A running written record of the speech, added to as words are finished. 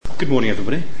Good morning,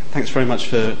 everybody. Thanks very much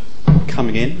for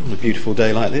coming in on a beautiful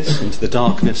day like this into the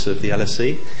darkness of the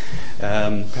LSE.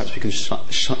 Perhaps we can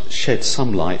shed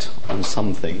some light on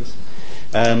some things.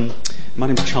 My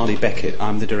name is Charlie Beckett.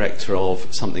 I'm the director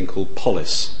of something called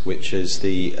Polis, which is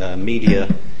the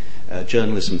media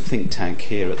journalism think tank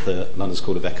here at the London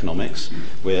School of Economics.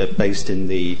 We're based in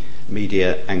the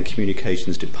Media and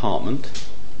Communications Department,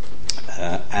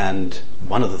 and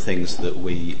one of the things that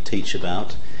we teach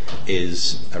about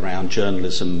is around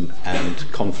journalism and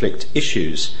conflict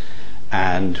issues.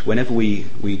 And whenever we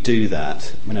do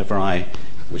that,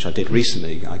 which I did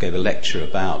recently, I gave a lecture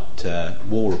about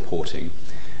war reporting.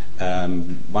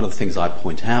 One of the things I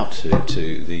point out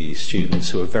to the students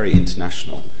who are very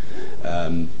international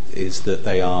is that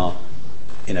they are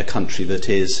in a country that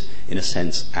is, in a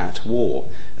sense, at war.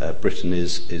 Britain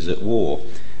is at war.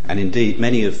 And indeed,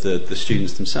 many of the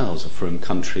students themselves are from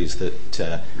countries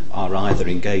that are either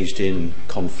engaged in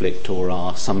conflict or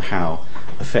are somehow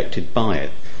affected by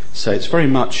it. So it's very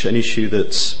much an issue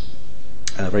that's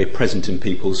very present in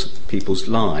people's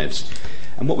lives.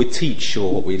 And what we teach,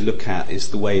 or what we look at, is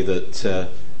the way that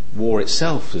war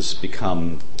itself has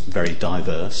become very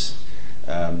diverse,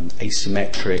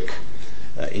 asymmetric,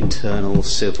 internal,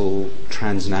 civil,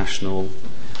 transnational,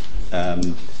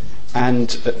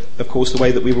 and of course the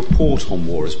way that we report on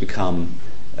war has become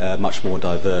much more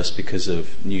diverse because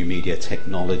of new media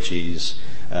technologies.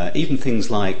 Even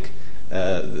things like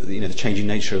the changing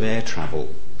nature of air travel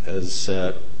has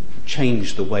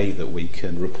changed the way that we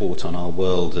can report on our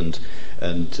world and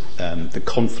the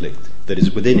conflict that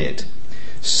is within it.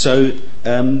 So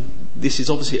this is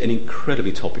obviously an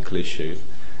incredibly topical issue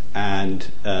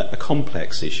and a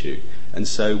complex issue, and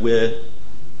so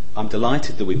I'm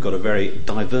delighted that we've got a very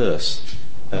diverse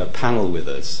panel with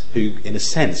us who, in a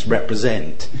sense,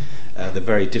 represent the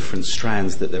very different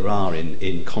strands that there are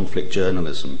in conflict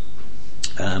journalism.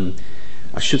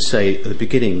 I should say at the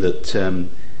beginning that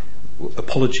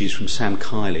apologies from Sam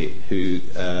Kiley, who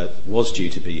was due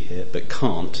to be here but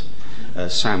can't.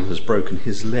 Sam has broken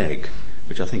his leg,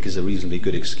 which I think is a reasonably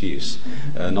good excuse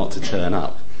not to turn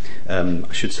up.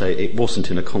 I should say it wasn't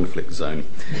in a conflict zone,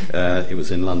 it was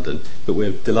in London, but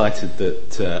we're delighted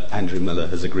that Andrew Mueller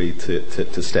has agreed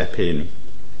to step in.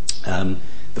 The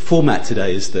format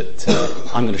today is that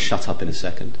I'm going to shut up in a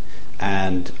second,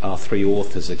 and our three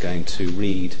authors are going to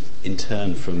read in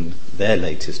turn from their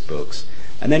latest books,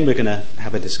 and then we're going to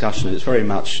have a discussion, and it's very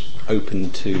much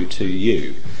open to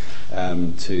you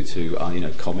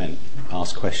to comment,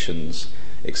 ask questions,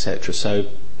 etc. So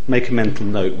make a mental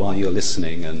note while you're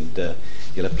listening, and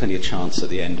you'll have plenty of chance at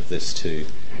the end of this to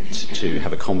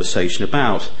have a conversation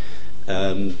about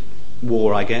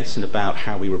war, I guess, and about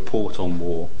how we report on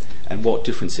war and what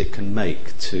difference it can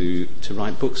make to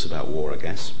write books about war, I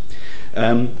guess.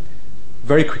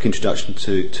 Very quick introduction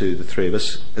to the three of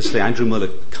us. As I say, Andrew Mueller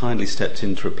kindly stepped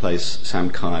in to replace Sam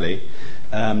Kiley.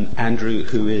 Andrew,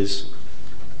 who is,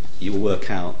 you will work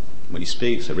out when he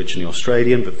speaks, originally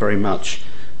Australian, but very much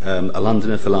a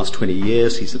Londoner for the last 20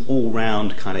 years. He's an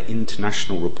all-round kind of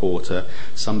international reporter,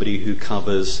 somebody who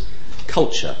covers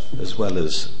culture as well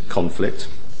as conflict.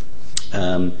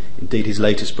 Indeed, his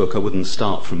latest book, I Wouldn't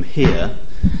Start From Here,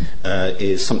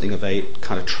 is something of a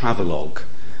kind of travelogue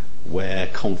where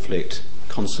conflict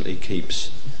constantly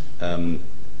keeps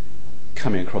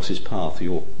coming across his path.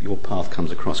 Your path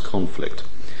comes across conflict.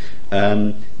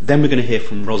 Then we're going to hear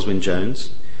from Ros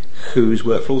Wynne-Jones, who's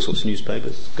worked for all sorts of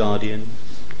newspapers, Guardian,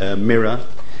 Mirror.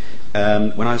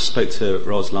 When I spoke to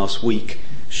Ros last week,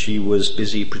 she was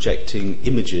busy projecting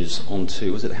images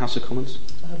onto, was it the House of Commons?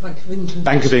 Bank of England.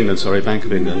 Bank of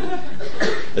England,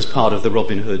 as part of the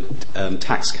Robin Hood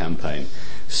tax campaign.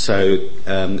 So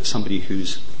somebody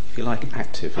who's, if you like,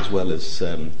 active as well as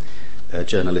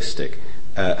journalistic.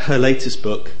 Her latest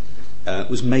book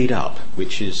was made up,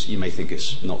 which is, you may think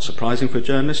it's not surprising for a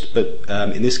journalist, but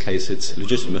in this case it's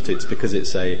legitimate. It's because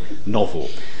it's a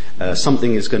novel.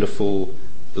 Something Is Going to Fall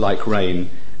Like Rain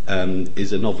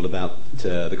is a novel about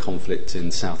the conflict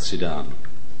in South Sudan.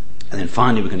 And then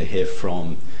finally we're going to hear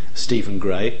from Stephen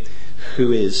Gray,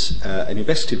 who is an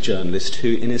investigative journalist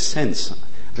who, in a sense, I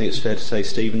think it's fair to say,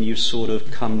 Stephen, you've sort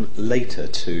of come later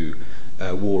to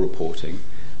war reporting,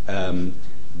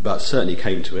 but certainly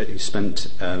came to it. He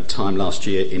spent time last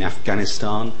year in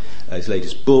Afghanistan. His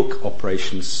latest book,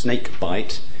 Operation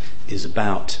Snakebite, is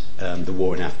about the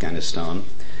war in Afghanistan.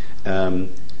 And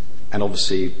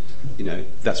obviously,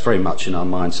 that's very much in our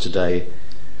minds today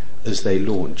as they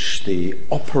launch the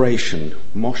Operation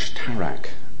Moshtarak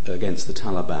against the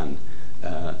Taliban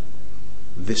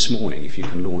this morning, if you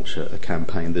can launch a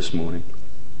campaign this morning.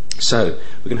 So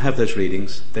we're going to have those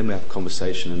readings, then we have a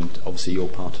conversation, and obviously you're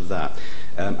part of that.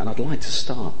 And I'd like to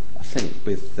start, I think,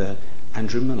 with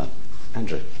Andrew Mueller.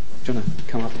 Andrew, do you want to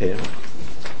come up here?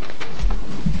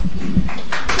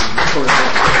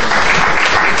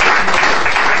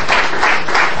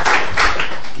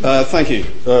 Thank you.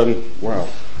 Wow.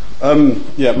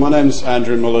 My name's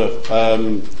Andrew Mueller,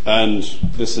 and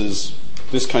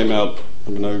this came out,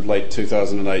 I don't know, late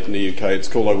 2008 in the UK. It's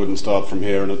called I Wouldn't Start From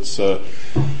Here, and it's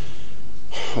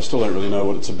I still don't really know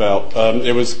what it's about.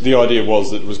 The idea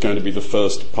was that it was going to be the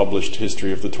first published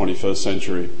history of the 21st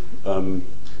century,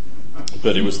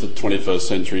 but it was the 21st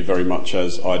century very much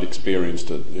as I'd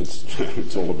experienced it.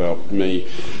 It's all about me,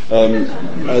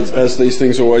 as these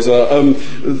things always are.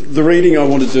 The reading I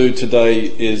want to do today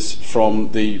is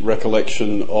from the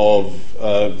recollection of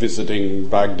visiting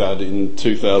Baghdad in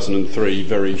 2003,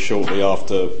 very shortly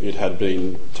after it had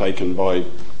been taken by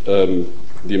the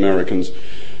Americans.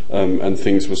 And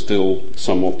things were still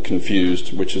somewhat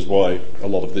confused, which is why a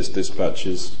lot of this dispatch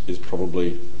is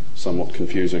probably somewhat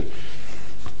confusing.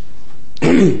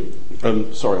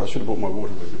 Sorry, I should have brought my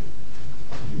water with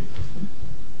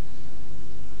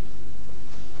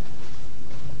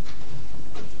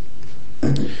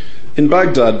me. In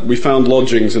Baghdad, we found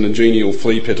lodgings in a genial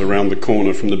flea pit around the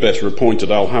corner from the better appointed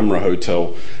Al-Hamra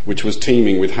Hotel, which was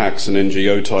teeming with hacks and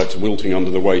NGO types wilting under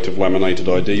the weight of laminated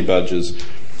ID badges.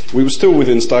 We were still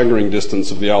within staggering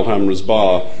distance of the Al-Hamra's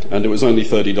bar, and it was only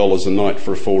 $30 a night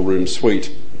for a 4-room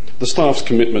suite. The staff's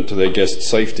commitment to their guests'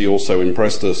 safety also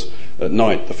impressed us. At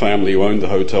night, the family who owned the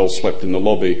hotel slept in the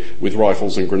lobby with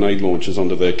rifles and grenade launchers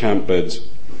under their camp beds.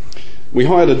 We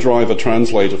hired a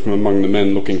driver-translator from among the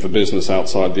men looking for business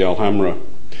outside the Al-Hamra.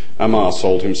 Ammar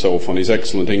sold himself on his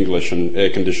excellent English and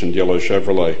air-conditioned yellow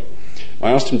Chevrolet.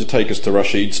 I asked him to take us to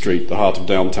Rashid Street, the heart of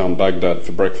downtown Baghdad,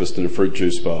 for breakfast in a fruit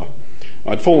juice bar.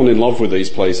 I'd fallen in love with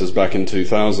these places back in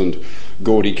 2000.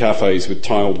 Gaudy cafes with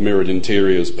tiled mirrored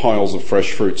interiors, piles of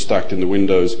fresh fruit stacked in the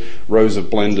windows, rows of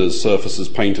blenders, surfaces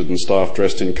painted and staff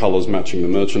dressed in colours matching the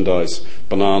merchandise,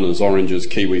 bananas, oranges,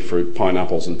 kiwi fruit,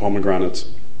 pineapples and pomegranates.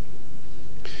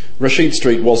 Rashid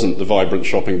Street wasn't the vibrant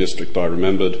shopping district I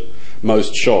remembered.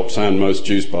 Most shops and most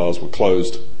juice bars were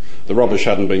closed. The rubbish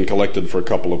hadn't been collected for a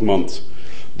couple of months.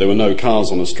 There were no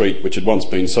cars on the street, which had once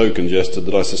been so congested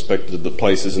that I suspected that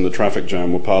places in the traffic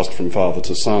jam were passed from father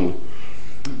to son.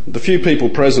 The few people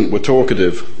present were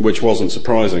talkative, which wasn't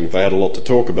surprising. They had a lot to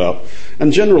talk about,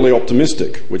 and generally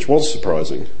optimistic, which was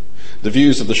surprising. The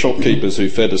views of the shopkeepers who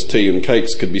fed us tea and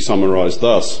cakes could be summarised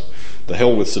thus: the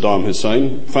hell with Saddam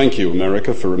Hussein, thank you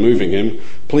America for removing him,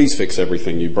 please fix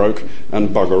everything you broke, and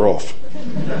bugger off.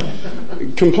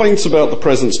 Complaints about the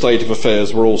present state of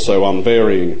affairs were also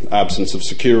unvarying: absence of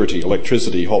security,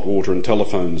 electricity, hot water and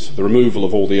telephones, the removal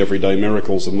of all the everyday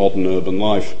miracles of modern urban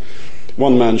life.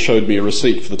 One man showed me a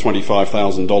receipt for the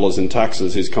 $25,000 in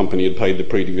taxes his company had paid the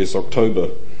previous October.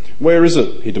 "Where is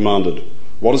it?" he demanded.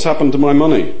 "What has happened to my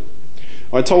money?"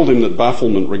 I told him that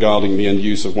bafflement regarding the end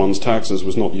use of one's taxes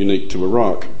was not unique to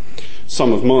Iraq.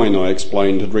 Some of mine, I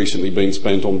explained, had recently been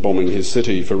spent on bombing his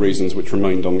city for reasons which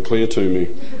remained unclear to me.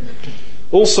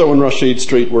 Also on Rashid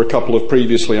Street were a couple of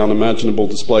previously unimaginable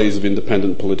displays of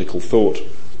independent political thought.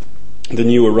 The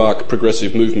New Iraq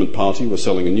Progressive Movement Party were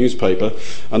selling a newspaper,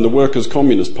 and the Workers'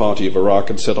 Communist Party of Iraq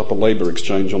had set up a labour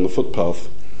exchange on the footpath.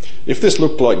 If this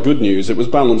looked like good news, it was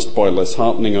balanced by less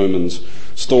heartening omens: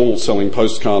 stalls selling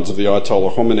postcards of the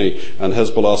Ayatollah Khomeini and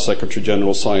Hezbollah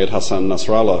Secretary-General Syed Hassan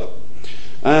Nasrallah.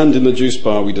 And in the juice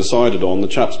bar we decided on, the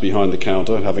chaps behind the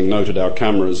counter, having noted our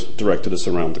cameras, directed us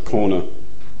around the corner.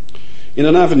 In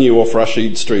an avenue off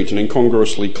Rashid Street, an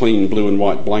incongruously clean blue and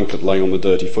white blanket lay on the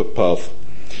dirty footpath.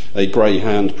 A grey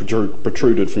hand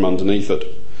protruded from underneath it.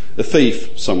 A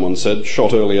thief, someone said,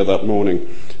 shot earlier that morning,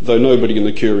 though nobody in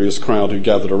the curious crowd who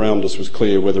gathered around us was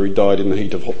clear whether he died in the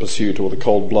heat of hot pursuit or the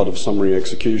cold blood of summary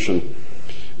execution.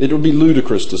 It would be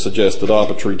ludicrous to suggest that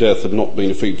arbitrary death had not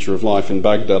been a feature of life in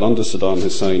Baghdad under Saddam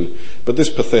Hussein, but this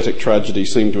pathetic tragedy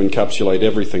seemed to encapsulate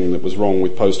everything that was wrong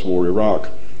with post-war Iraq.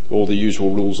 All the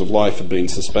usual rules of life had been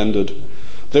suspended.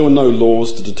 There were no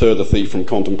laws to deter the thief from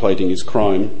contemplating his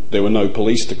crime. There were no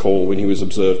police to call when he was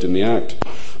observed in the act.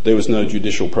 There was no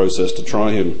judicial process to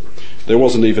try him. There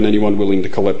wasn't even anyone willing to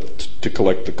collect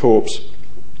the corpse.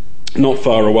 Not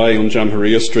far away on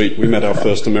Jamhuriya Street, we met our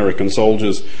first American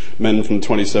soldiers, men from the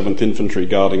 27th Infantry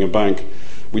guarding a bank.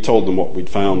 We told them what we'd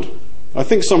found. "I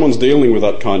think someone's dealing with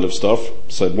that kind of stuff,"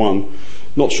 said one.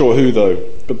 "Not sure who, though.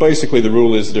 But basically the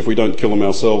rule is that if we don't kill them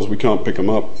ourselves, we can't pick them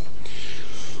up."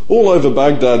 All over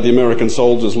Baghdad, the American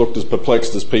soldiers looked as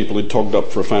perplexed as people who'd togged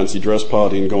up for a fancy dress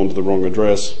party and gone to the wrong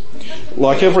address.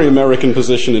 Like every American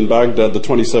position in Baghdad, the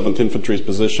 27th Infantry's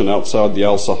position outside the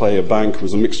Al-Sahaya Bank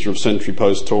was a mixture of sentry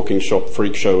post, talking shop,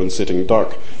 freak show and sitting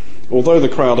duck. Although the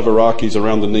crowd of Iraqis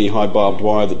around the knee-high barbed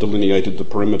wire that delineated the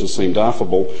perimeter seemed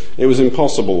affable, it was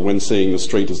impossible, when seeing the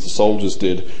street as the soldiers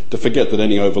did, to forget that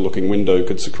any overlooking window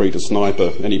could secrete a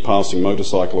sniper, any passing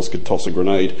motorcyclist could toss a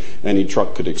grenade, any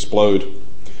truck could explode.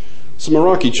 Some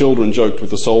Iraqi children joked with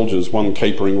the soldiers, one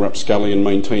capering rapscallion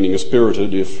maintaining a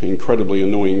spirited, if incredibly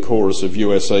annoying chorus of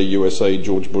USA, USA,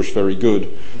 George Bush very good.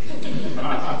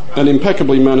 An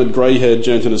impeccably mannered grey-haired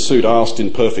gent in a suit asked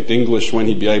in perfect English when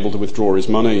he'd be able to withdraw his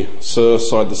money. "Sir,"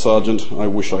 sighed the sergeant, "I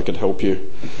wish I could help you."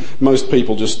 Most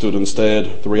people just stood and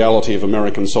stared, the reality of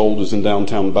American soldiers in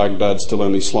downtown Baghdad still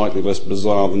only slightly less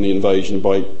bizarre than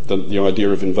the idea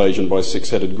of invasion by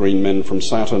six-headed green men from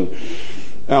Saturn.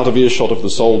 Out of earshot of the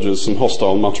soldiers, some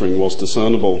hostile muttering was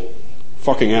discernible.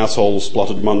 "Fucking assholes,"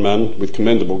 spluttered one man, with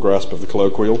commendable grasp of the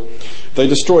colloquial. "They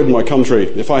destroyed my country.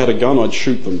 If I had a gun, I'd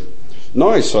shoot them."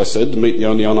 "Nice," I said, to meet the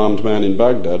only unarmed man in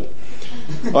Baghdad.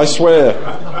 I swear,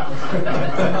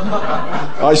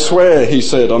 he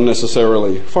said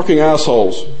unnecessarily. "Fucking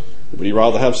assholes." Would he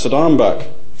rather have Saddam back?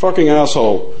 "Fucking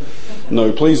asshole."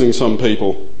 No pleasing some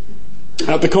people.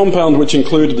 At the compound, which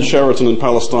included the Sheraton and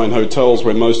Palestine hotels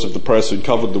where most of the press who'd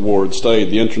covered the war had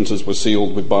stayed, the entrances were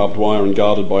sealed with barbed wire and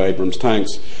guarded by Abrams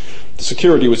tanks. The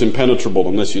security was impenetrable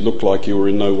unless you looked like you were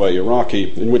in no way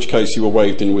Iraqi, in which case you were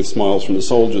waved in with smiles from the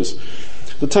soldiers.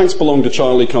 The tanks belonged to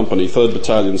Charlie Company, 3rd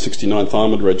Battalion, 69th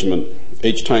Armoured Regiment.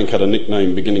 Each tank had a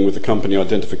nickname beginning with the company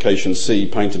identification C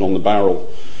painted on the barrel.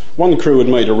 One crew had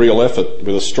made a real effort,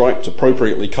 with a striped,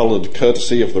 appropriately coloured,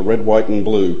 courtesy of the red, white and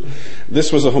blue.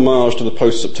 This was a homage to the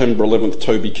post-September 11th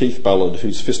Toby Keith ballad,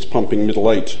 whose fist-pumping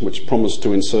middle eight, which promised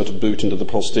to insert a boot into the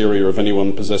posterior of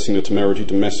anyone possessing the temerity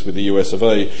to mess with the US of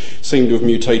A, seemed to have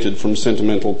mutated from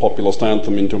sentimental populist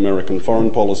anthem into American foreign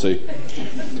policy.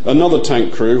 Another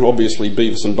tank crew, obviously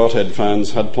Beavis and Butthead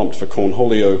fans, had plumped for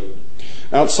Cornholio.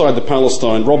 Outside the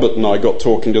Palestine, Robert and I got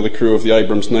talking to the crew of the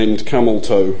Abrams named Camel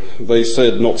Toe. They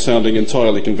said, not sounding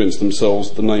entirely convinced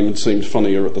themselves, the name had seemed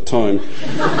funnier at the time.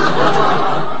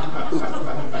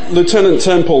 Lieutenant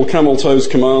Temple, Camel Toe's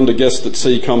commander, guessed that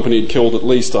C Company had killed at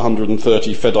least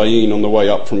 130 Fedayeen on the way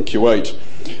up from Kuwait,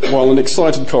 while an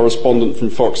excited correspondent from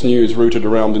Fox News rooted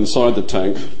around inside the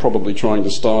tank, probably trying to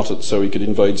start it so he could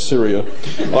invade Syria.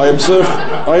 I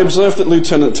observed that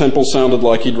Lieutenant Temple sounded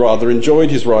like he'd rather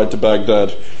enjoyed his ride to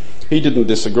Baghdad. He didn't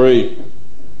disagree.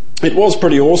 "It was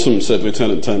pretty awesome," said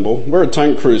Lieutenant Temple. "We're a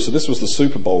tank crew, so this was the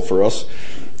Super Bowl for us.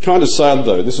 Kind of sad,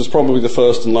 though. This was probably the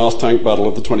first and last tank battle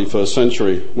of the 21st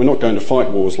century. We're not going to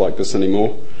fight wars like this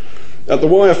anymore." At the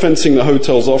wire fencing the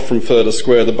hotels off from Further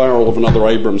Square, the barrel of another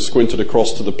Abrams squinted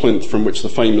across to the plinth from which the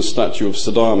famous statue of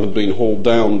Saddam had been hauled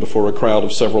down before a crowd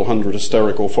of several hundred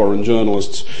hysterical foreign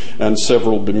journalists and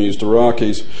several bemused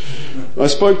Iraqis. I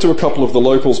spoke to a couple of the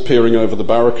locals peering over the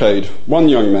barricade. One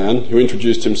young man, who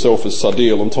introduced himself as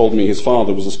Sadil and told me his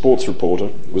father was a sports reporter,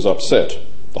 was upset.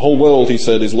 "The whole world," he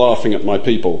said, "is laughing at my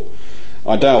people."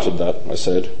 I doubted that, I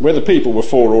said. Whether people were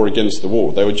for or against the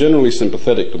war, they were generally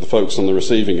sympathetic to the folks on the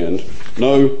receiving end.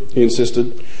 "No," he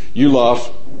insisted, "you laugh."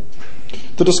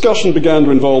 The discussion began to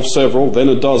involve several, then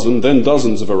a dozen, then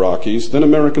dozens of Iraqis, then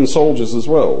American soldiers as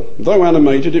well. Though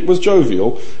animated, it was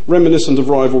jovial, reminiscent of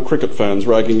rival cricket fans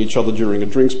ragging each other during a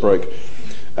drinks break.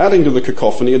 Adding to the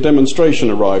cacophony, a demonstration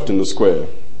arrived in the square,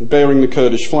 bearing the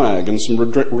Kurdish flag and some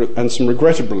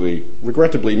regrettably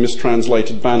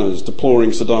mistranslated banners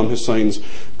deploring Saddam Hussein's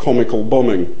comical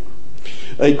bombing.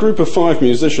 A group of 5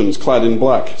 musicians clad in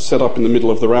black set up in the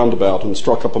middle of the roundabout and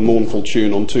struck up a mournful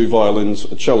tune on 2 violins,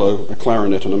 a cello, a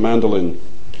clarinet and a mandolin.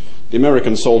 The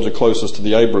American soldier closest to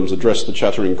the Abrams addressed the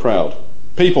chattering crowd.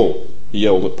 "People," he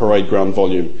yelled at parade ground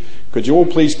volume, "could you all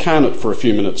please can it for a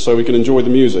few minutes so we can enjoy the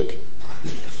music?"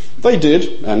 They did,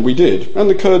 and we did, and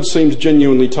the Kurds seemed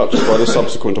genuinely touched by the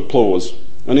subsequent applause.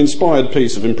 An inspired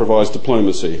piece of improvised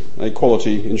diplomacy, a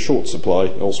quality in short supply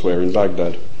elsewhere in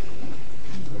Baghdad.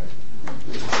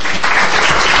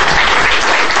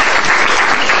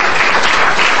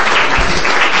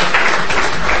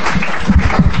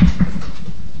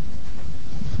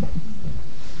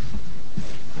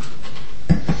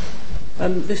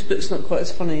 This book's not quite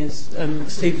as funny as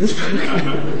Stephen's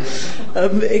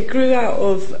book. It grew out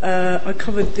of, I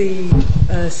covered the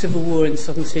civil war in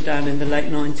southern Sudan in the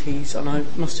late 90s, and I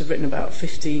must have written about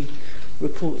 50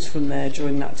 reports from there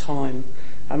during that time.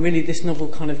 And really this novel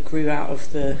kind of grew out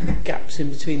of the gaps in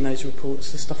between those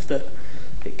reports, the stuff that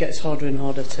it gets harder and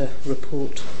harder to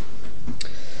report.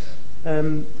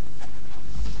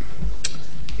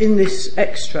 In this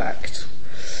extract,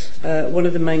 one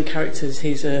of the main characters,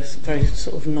 he's a very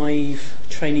sort of naive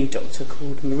trainee doctor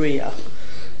called Maria,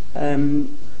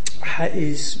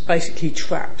 is basically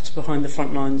trapped behind the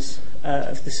front lines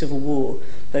of the Civil War.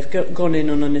 They've gone in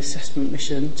on an assessment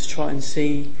mission to try and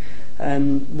see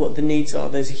what the needs are.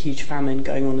 There's a huge famine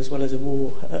going on as well as a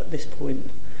war at this point.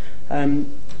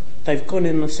 They've gone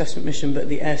in on an assessment mission, but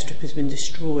the airstrip has been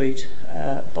destroyed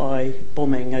by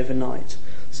bombing overnight.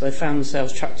 So they found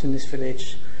themselves trapped in this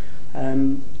village,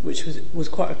 which was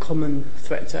quite a common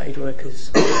threat to aid workers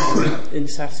in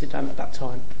South Sudan at that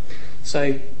time.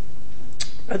 So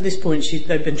at this point,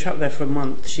 they've been trapped there for a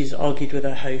month. She's argued with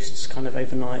her hosts kind of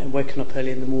overnight and woken up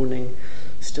early in the morning,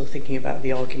 still thinking about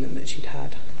the argument that she'd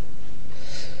had.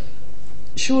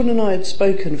 Sean and I had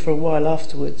spoken for a while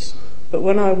afterwards, but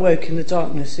when I awoke in the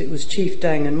darkness, it was Chief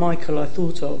Deng and Michael I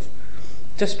thought of,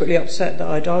 desperately upset that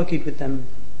I'd argued with them,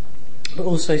 but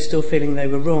also still feeling they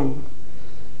were wrong.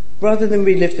 Rather than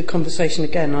relive the conversation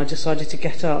again, I decided to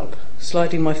get up,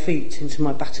 sliding my feet into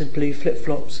my battered blue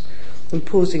flip-flops and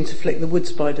pausing to flick the wood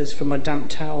spiders from my damp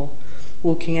towel,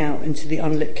 walking out into the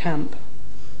unlit camp.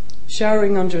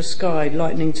 Showering under a sky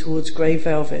lightening towards grey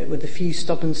velvet with a few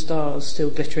stubborn stars still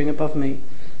glittering above me,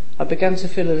 I began to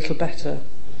feel a little better,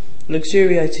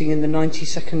 luxuriating in the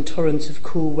 90-second torrent of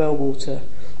cool well water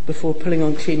before pulling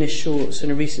on cleanish shorts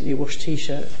and a recently washed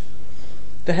t-shirt.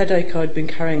 The headache I'd been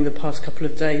carrying the past couple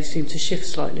of days seemed to shift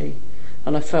slightly,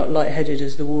 and I felt lightheaded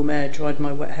as the warm air dried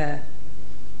my wet hair.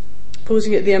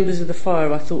 Pausing at the embers of the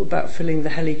fire, I thought about filling the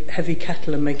heavy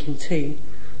kettle and making tea,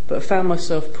 but I found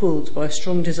myself pulled by a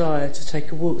strong desire to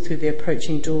take a walk through the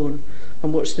approaching dawn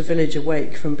and watch the village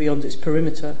awake from beyond its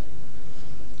perimeter.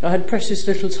 I had precious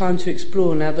little time to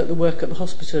explore now that the work at the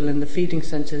hospital and the feeding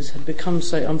centres had become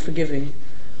so unforgiving,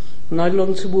 and I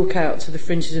longed to walk out to the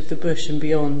fringes of the bush and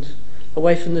beyond,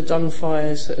 away from the dung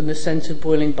fires and the scent of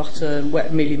boiling butter and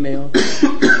wet mealie meal,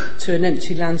 to an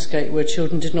empty landscape where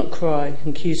children did not cry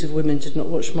and queues of women did not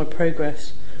watch my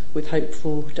progress with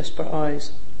hopeful, desperate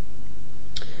eyes.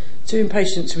 Too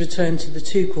impatient to return to the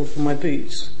Tuchel for my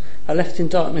boots, I left in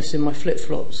darkness in my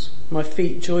flip-flops, my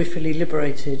feet joyfully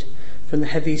liberated from the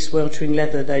heavy, sweltering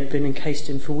leather they'd been encased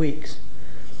in for weeks.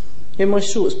 In my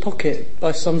shorts pocket,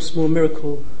 by some small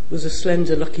miracle, was a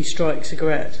slender Lucky Strike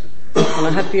cigarette, and I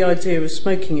had the idea of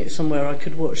smoking it somewhere I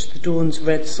could watch the dawn's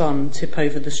red sun tip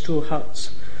over the straw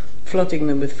huts, flooding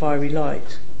them with fiery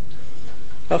light.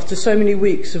 After so many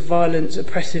weeks of violent,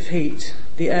 oppressive heat,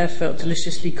 the air felt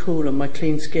deliciously cool on my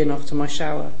clean skin after my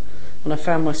shower, and I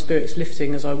found my spirits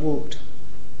lifting as I walked.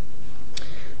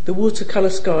 The watercolour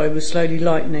sky was slowly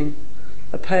lightening,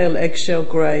 a pale eggshell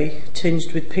grey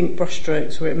tinged with pink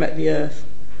brushstrokes where it met the earth,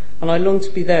 and I longed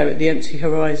to be there at the empty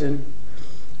horizon,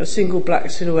 a single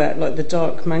black silhouette like the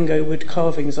dark mango wood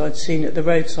carvings I'd seen at the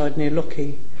roadside near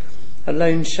Lockheed, a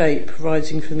lone shape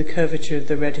rising from the curvature of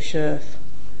the reddish earth.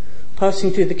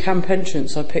 Passing through the camp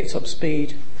entrance, I picked up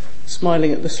speed,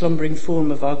 smiling at the slumbering form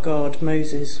of our guard,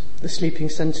 Moses, the sleeping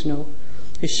sentinel,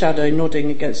 his shadow nodding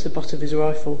against the butt of his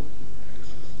rifle.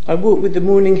 I walked with the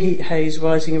morning heat haze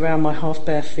rising around my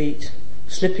half-bare feet,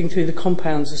 slipping through the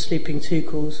compounds of sleeping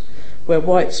Tuchels, where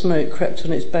white smoke crept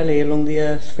on its belly along the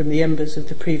earth from the embers of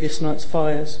the previous night's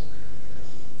fires.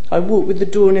 I walked with the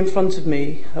dawn in front of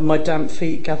me and my damp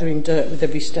feet gathering dirt with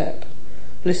every step,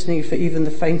 listening for even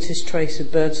the faintest trace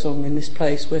of birdsong in this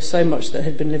place where so much that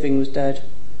had been living was dead.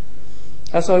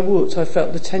 As I walked, I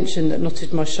felt the tension that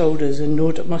knotted my shoulders and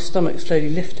gnawed at my stomach slowly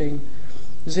lifting,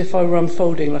 as if I were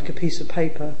unfolding like a piece of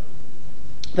paper.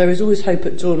 There is always hope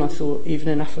at dawn, I thought, even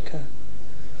in Africa.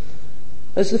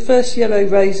 As the first yellow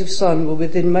rays of sun were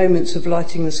within moments of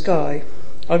lighting the sky,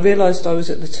 I realised I was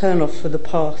at the turn-off for the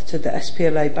path to the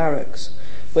SPLA barracks,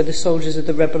 where the soldiers of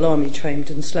the rebel army trained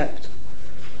and slept.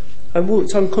 I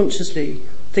walked unconsciously,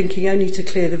 thinking only to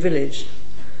clear the village,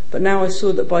 but now I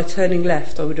saw that by turning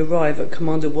left I would arrive at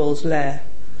Commander Wall's lair.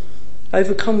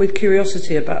 Overcome with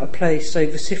curiosity about a place so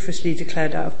vociferously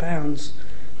declared out of bounds,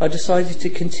 I decided to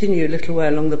continue a little way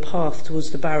along the path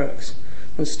towards the barracks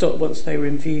and stop once they were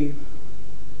in view.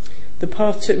 The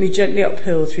path took me gently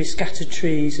uphill through scattered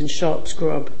trees and sharp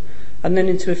scrub, and then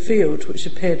into a field which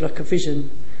appeared like a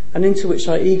vision, and into which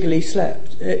I eagerly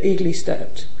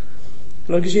stepped,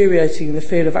 luxuriating in the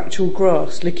feel of actual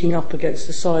grass licking up against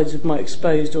the sides of my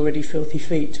exposed, already filthy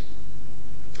feet.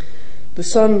 The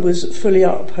sun was fully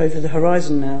up over the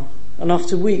horizon now, and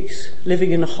after weeks living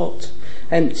in a hot,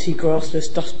 empty,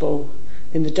 grassless dust bowl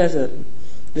in the desert,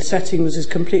 the setting was as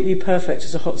completely perfect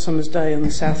as a hot summer's day on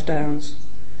the South Downs.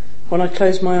 When I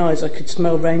closed my eyes, I could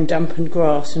smell rain-dampened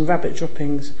grass and rabbit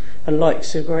droppings and light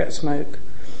cigarette smoke,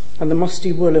 and the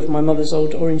musty wool of my mother's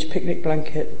old orange picnic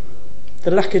blanket.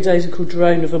 The lackadaisical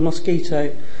drone of a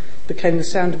mosquito became the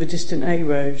sound of a distant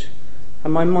A-road,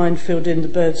 and my mind filled in the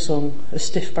birdsong, a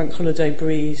stiff bank holiday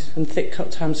breeze, and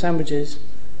thick-cut ham sandwiches.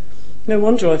 No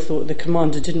wonder I thought the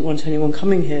commander didn't want anyone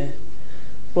coming here,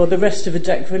 while the rest of a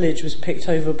deck village was picked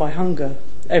over by hunger,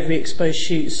 every exposed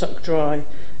shoot sucked dry,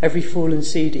 every fallen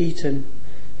seed eaten.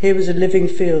 Here was a living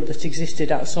field that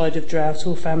existed outside of drought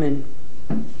or famine.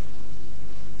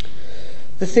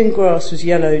 The thin grass was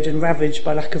yellowed and ravaged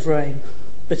by lack of rain,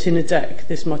 but in a deck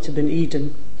this might have been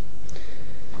Eden.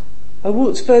 I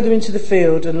walked further into the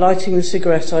field, and lighting the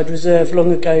cigarette I'd reserved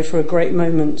long ago for a great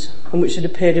moment, and which had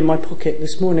appeared in my pocket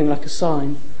this morning like a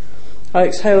sign, I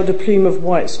exhaled a plume of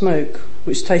white smoke,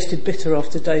 which tasted bitter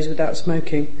after days without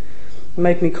smoking, and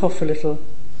made me cough a little.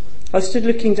 I stood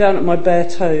looking down at my bare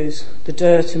toes, the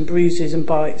dirt and bruises and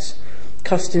bites,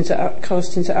 cast into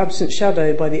absent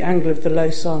shadow by the angle of the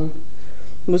low sun,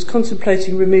 and was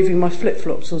contemplating removing my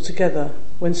flip-flops altogether,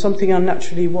 when something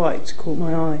unnaturally white caught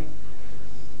my eye.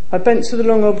 I bent to the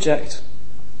long object,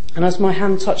 and as my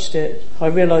hand touched it, I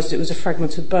realised it was a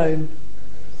fragment of bone.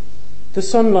 The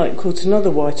sunlight caught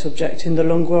another white object in the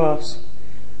long grass,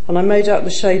 and I made out the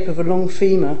shape of a long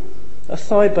femur, a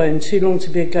thigh bone too long to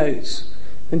be a goat's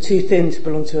and too thin to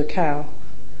belong to a cow.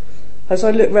 As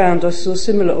I looked round, I saw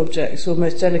similar objects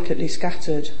almost delicately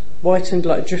scattered, whitened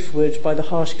like driftwood by the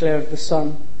harsh glare of the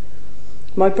sun.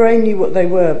 My brain knew what they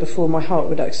were before my heart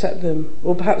would accept them,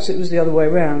 or perhaps it was the other way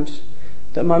round,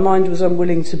 that my mind was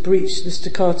unwilling to breach the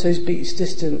staccato's beats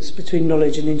distance between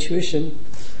knowledge and intuition.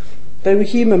 They were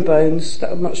human bones,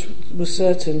 that much was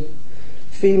certain,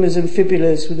 femurs and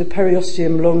fibulas with the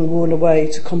periosteum long worn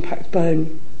away to compact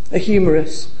bone, a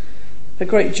humerus, a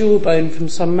great jawbone from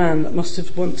some man that must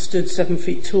have once stood 7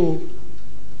 feet tall.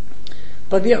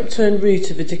 By the upturned root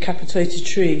of a decapitated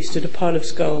tree stood a pile of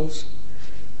skulls,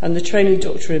 and the trainee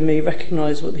doctor in me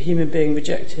recognised what the human being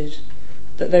rejected,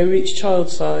 that they were each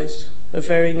child-sized, of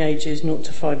varying ages 0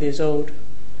 to 5 years old.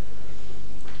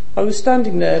 I was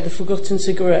standing there, the forgotten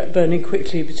cigarette burning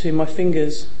quickly between my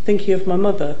fingers, thinking of my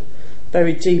mother,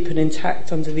 buried deep and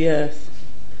intact under the earth,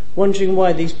 wondering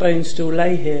why these bones still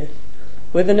lay here,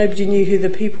 whether nobody knew who the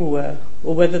people were,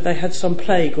 or whether they had some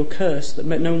plague or curse that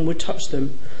meant no one would touch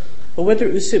them, or whether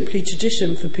it was simply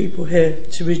tradition for people here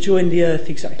to rejoin the earth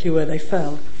exactly where they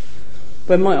fell,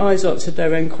 when my eyes answered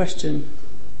their own question.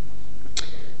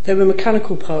 There were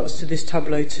mechanical parts to this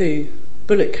tableau too,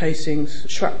 bullet casings,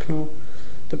 shrapnel,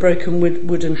 the broken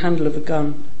wooden handle of a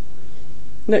gun.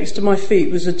 Next to my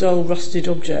feet was a dull, rusted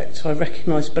object I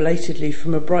recognised belatedly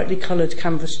from a brightly coloured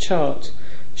canvas chart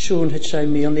Sean had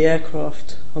shown me on the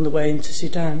aircraft on the way into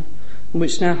Sudan, and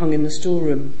which now hung in the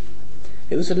storeroom.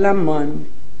 It was a landmine,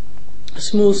 a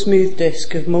small smooth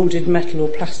disc of moulded metal or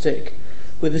plastic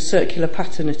with a circular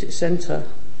pattern at its centre,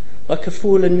 like a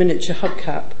fallen miniature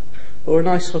hubcap or an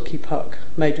ice hockey puck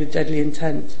made with deadly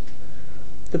intent.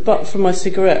 The butt from my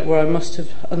cigarette, where I must have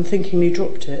unthinkingly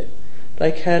dropped it,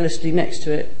 lay carelessly next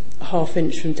to it, a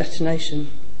half-inch from detonation.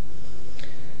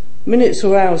 Minutes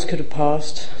or hours could have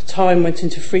passed. Time went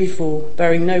into freefall,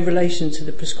 bearing no relation to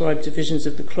the prescribed divisions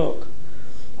of the clock.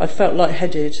 I felt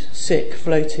light-headed, sick,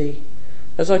 floaty.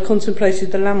 As I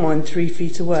contemplated the landmine 3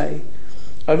 feet away,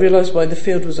 I realised why the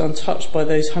field was untouched by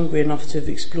those hungry enough to have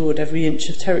explored every inch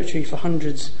of territory for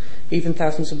hundreds, even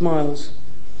thousands of miles.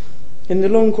 In the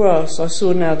long grass, I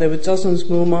saw now there were dozens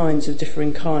more mines of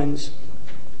differing kinds,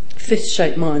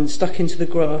 fist-shaped mines stuck into the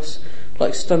grass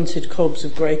like stunted cobs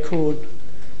of grey corn,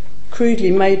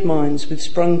 crudely made mines with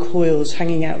sprung coils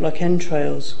hanging out like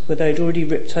entrails where they had already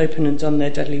ripped open and done their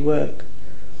deadly work.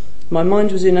 My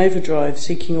mind was in overdrive,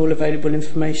 seeking all available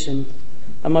information,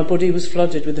 and my body was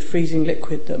flooded with a freezing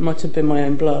liquid that might have been my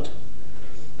own blood.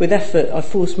 With effort, I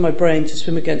forced my brain to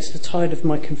swim against the tide of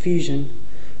my confusion,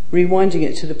 rewinding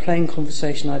it to the plain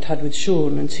conversation I'd had with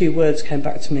Sean, and 2 words came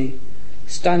back to me: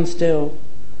 stand still.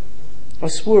 I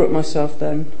swore at myself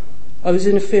then. I was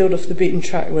in a field off the beaten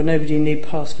track where nobody need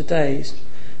pass for days.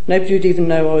 Nobody would even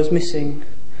know I was missing.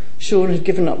 Sean had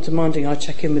given up demanding I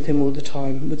check in with him all the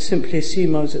time, would simply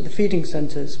assume I was at the feeding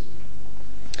centres.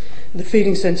 At the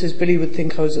feeding centres, Billy would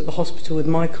think I was at the hospital with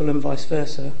Michael and vice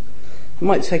versa. It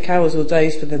might take hours or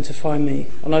days for them to find me,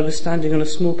 and I was standing on a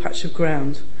small patch of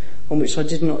ground on which I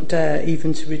did not dare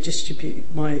even to redistribute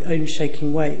my own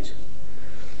shaking weight.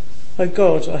 "Oh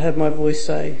God," I heard my voice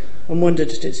say, and wondered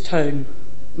at its tone.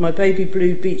 My baby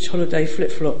blue beach holiday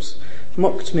flip-flops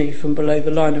mocked me from below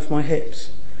the line of my hips,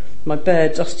 my bare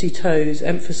dusty toes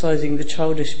emphasising the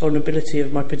childish vulnerability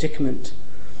of my predicament.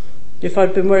 If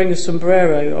I'd been wearing a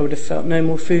sombrero, I would have felt no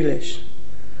more foolish.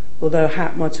 although a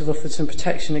hat might have offered some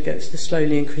protection against the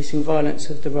slowly increasing violence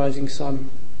of the rising sun.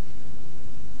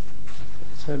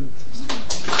 So,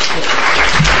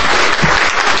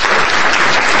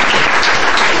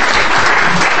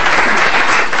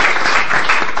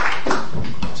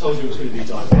 I told you it was going to be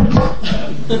diverse.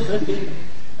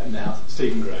 And now,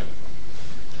 Stephen Gray.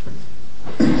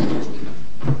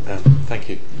 Thank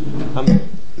you.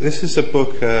 This is a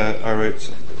book I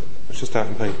wrote, it's just out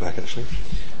in paperback actually,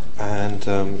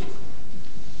 and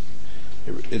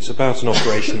it's about an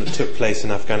operation that took place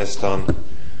in Afghanistan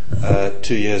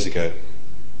 2 years ago.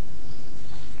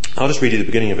 I'll just read you the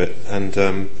beginning of it,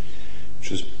 and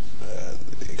which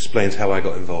explains how I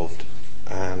got involved.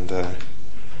 And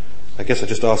I guess I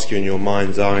just ask you in your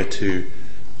mind's eye to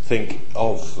think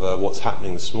of what's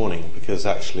happening this morning, because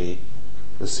actually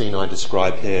the scene I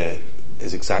describe here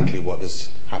is exactly what is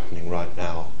happening right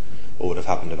now, or would have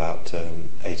happened about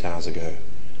 8 hours ago,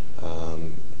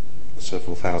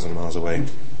 several thousand miles away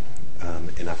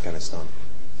in Afghanistan.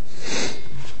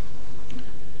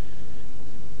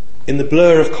 In the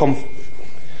blur of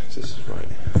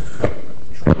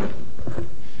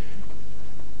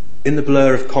In the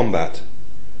blur of combat,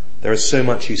 there is so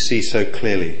much you see so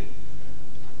clearly,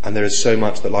 and there is so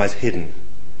much that lies hidden,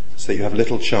 so that you have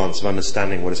little chance of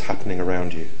understanding what is happening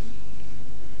around you.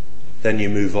 Then you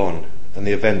move on, and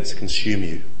the events consume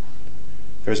you.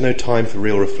 There is no time for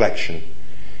real reflection.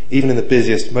 Even in the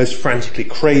busiest, most frantically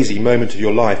crazy moment of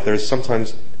your life, there is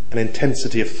sometimes an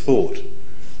intensity of thought,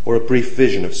 or a brief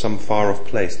vision of some far-off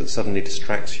place that suddenly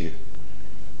distracts you,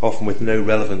 often with no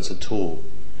relevance at all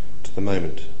to the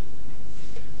moment.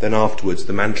 Then afterwards,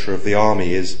 the mantra of the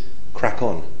army is, crack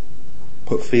on,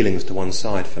 put feelings to one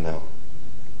side for now.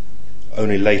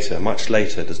 Only later, much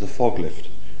later, does the fog lift,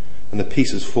 and the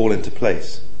pieces fall into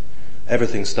place.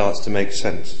 Everything starts to make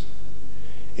sense.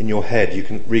 In your head, you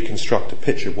can reconstruct a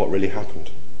picture of what really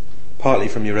happened, partly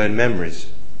from your own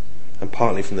memories, and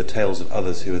partly from the tales of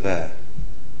others who were there.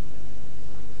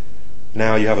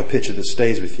 Now you have a picture that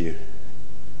stays with you,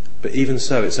 but even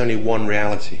so, it's only one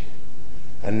reality.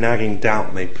 A nagging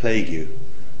doubt may plague you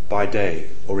by day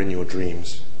or in your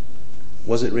dreams.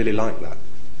 Was it really like that?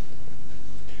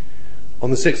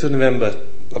 On the 6th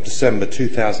of December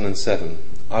 2007,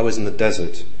 I was in the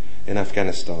desert in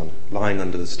Afghanistan, lying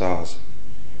under the stars.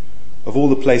 Of all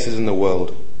the places in the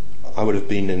world, I would have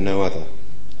been in no other.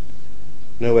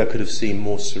 Nowhere could have seemed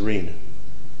more serene.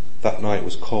 That night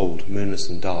was cold, moonless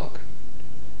and dark,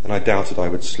 and I doubted I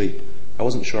would sleep. I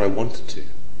wasn't sure I wanted to.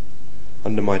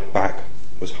 Under my back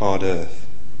was hard earth.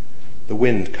 The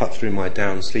wind cut through my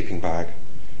down sleeping bag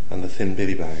and the thin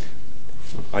bivvy bag.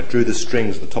 I drew the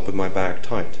strings at the top of my bag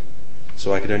tight,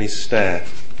 so I could only stare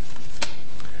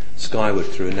skyward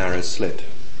through a narrow slit.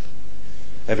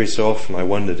 Every so often I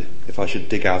wondered if I should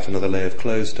dig out another layer of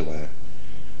clothes to wear,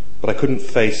 but I couldn't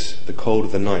face the cold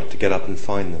of the night to get up and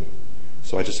find them,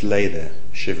 so I just lay there,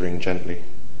 shivering gently.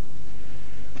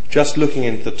 Just looking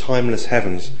into the timeless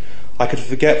heavens, I could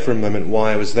forget for a moment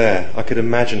why I was there. I could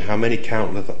imagine how many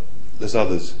countless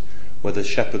others, whether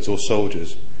shepherds or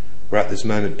soldiers, were at this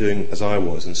moment doing as I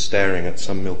was and staring at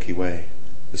some Milky Way,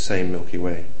 the same Milky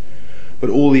Way.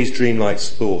 But all these dreamlike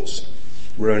thoughts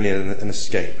were only an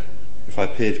escape. If I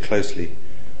peered closely,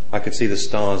 I could see the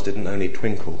stars didn't only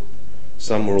twinkle,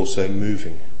 some were also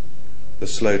moving, the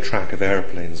slow track of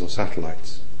aeroplanes or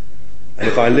satellites. And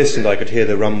if I listened, I could hear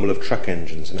the rumble of truck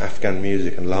engines and Afghan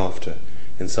music and laughter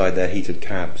inside their heated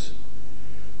cabs.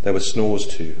 There were snores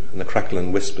too, and the crackle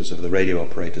and whispers of the radio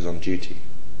operators on duty.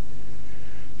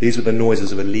 These were the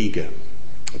noises of a Liga,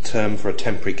 a term for a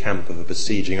temporary camp of a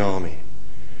besieging army.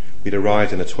 We'd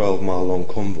arrived in a 12-mile-long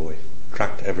convoy,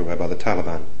 tracked everywhere by the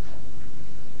Taliban.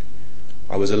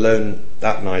 I was alone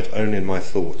that night only in my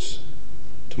thoughts.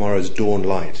 Tomorrow's dawn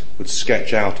light would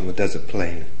sketch out on the desert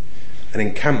plain an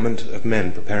encampment of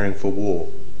men preparing for war.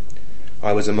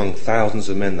 I was among thousands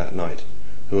of men that night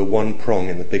who were one prong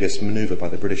in the biggest manoeuvre by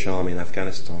the British Army in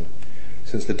Afghanistan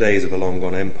since the days of the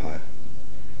long-gone empire.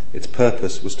 Its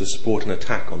purpose was to support an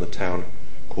attack on the town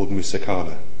called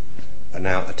Musakala,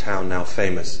 a town now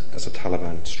famous as a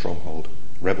Taliban stronghold,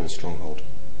 rebel stronghold.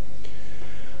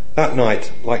 That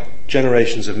night, like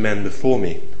generations of men before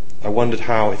me, I wondered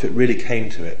how, if it really came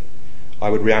to it, I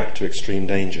would react to extreme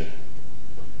danger.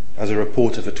 As a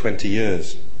reporter for 20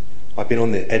 years, I've been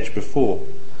on the edge before,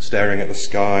 staring at the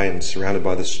sky and surrounded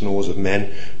by the snores of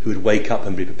men who would wake up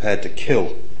and be prepared to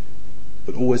kill,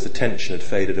 but always the tension had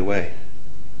faded away.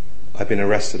 I've been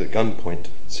arrested at gunpoint,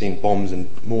 seen bombs and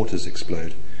mortars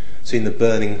explode, seen the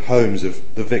burning homes of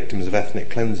the victims of ethnic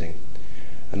cleansing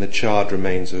and the charred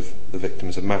remains of the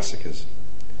victims of massacres.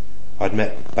 I'd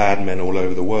met bad men all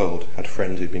over the world, had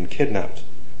friends who'd been kidnapped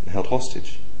and held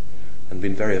hostage, and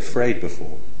been very afraid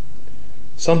before.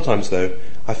 Sometimes, though,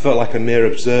 I felt like a mere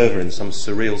observer in some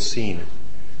surreal scene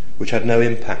which had no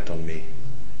impact on me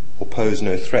or posed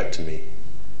no threat to me.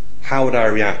 How would I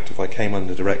react if I came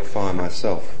under direct fire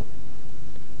myself?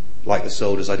 Like the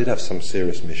soldiers, I did have some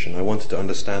serious mission. I wanted to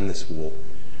understand this war,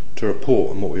 to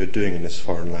report on what we were doing in this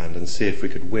foreign land and see if we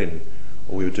could win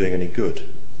or we were doing any good.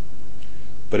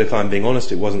 But if I'm being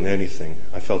honest, it wasn't the only thing.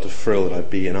 I felt a thrill that I'd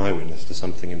be an eyewitness to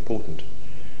something important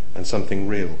and something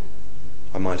real.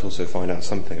 I might also find out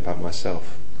something about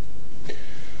myself.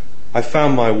 I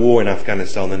found my war in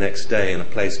Afghanistan the next day in a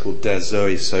place called Der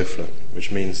Zoe Sofla,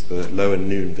 which means the lower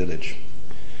noon village.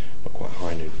 Not quite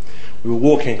high noon. We were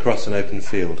walking across an open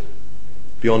field.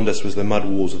 Beyond us was the mud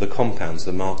walls of the compounds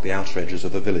that marked the outer edges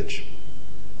of the village.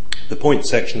 The point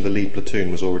section of the lead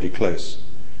platoon was already close.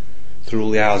 Through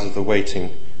all the hours of the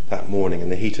waiting that morning in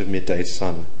the heat of midday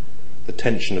sun, the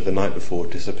tension of the night before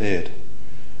disappeared.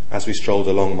 As we strolled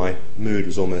along, my mood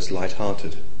was almost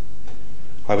light-hearted.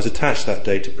 I was attached that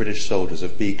day to British soldiers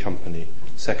of B Company,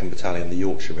 2nd Battalion, the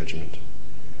Yorkshire Regiment.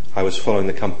 I was following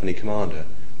the company commander,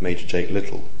 Major Jake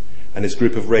Little, and his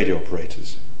group of radio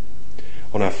operators.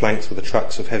 On our flanks were the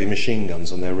trucks of heavy machine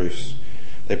guns on their roofs.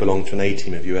 They belonged to an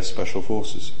A-team of US Special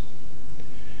Forces.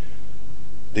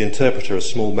 The interpreter, a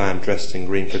small man dressed in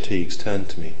green fatigues, turned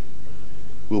to me.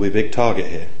 "We'll be a big target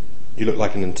here. You look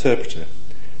like an interpreter.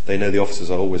 They know the officers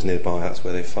are always nearby, that's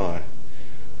where they fire."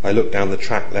 I looked down the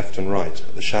track left and right,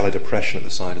 at the shallow depression at the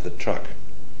side of the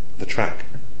track.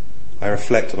 I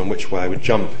reflected on which way I would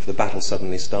jump if the battle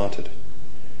suddenly started.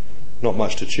 Not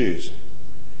much to choose.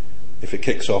 "If it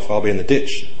kicks off, I'll be in the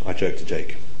ditch," I joked to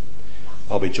Jake.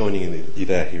 "I'll be joining you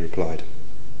there," he replied.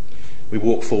 We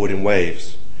walked forward in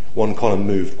waves. One column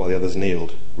moved while the others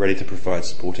kneeled, ready to provide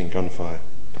supporting gunfire.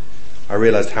 I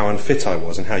realised how unfit I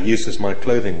was and how useless my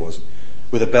clothing was,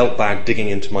 with a belt bag digging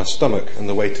into my stomach and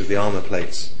the weight of the armour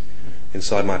plates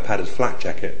inside my padded flak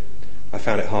jacket. I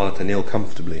found it harder to kneel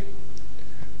comfortably.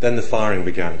 Then the firing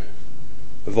began.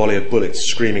 A volley of bullets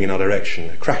screaming in our direction,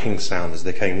 a cracking sound as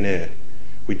they came near.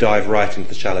 We dived right into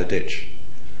the shallow ditch.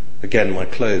 Again, my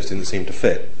clothes didn't seem to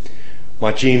fit.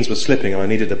 My jeans were slipping and I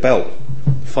needed a belt.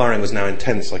 The firing was now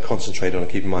intense. I concentrated on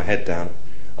keeping my head down.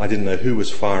 I didn't know who was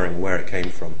firing or where it came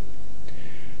from.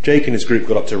 Jake and his group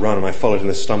got up to run and I followed in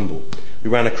a stumble. We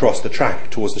ran across the track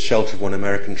towards the shelter of one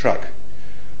American truck,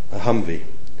 a Humvee.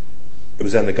 It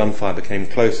was then the gunfire became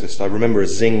closest. I remember a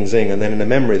zing zing, and then in a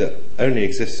memory that only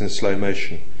exists in slow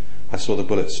motion, I saw the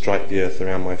bullets strike the earth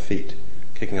around my feet,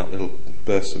 kicking up little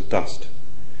bursts of dust.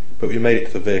 But we made it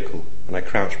to the vehicle, and I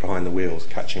crouched behind the wheels,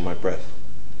 catching my breath.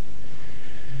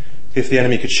 "If the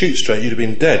enemy could shoot straight, you'd have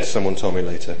been dead," someone told me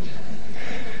later.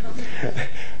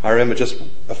 I remember just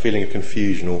a feeling of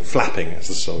confusion, or flapping, as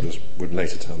the soldiers would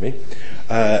later tell me.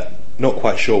 Not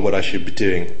quite sure what I should be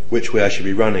doing, which way I should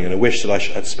be running, and a wish that I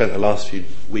had spent the last few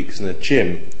weeks in a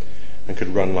gym and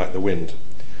could run like the wind.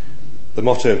 The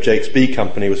motto of Jake's B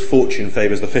Company was "Fortune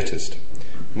favours the fittest."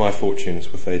 My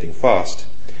fortunes were fading fast.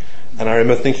 And I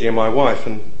remember thinking of my wife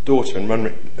and daughter and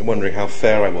wondering how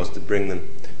fair I was to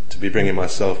be bringing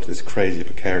myself to this crazy,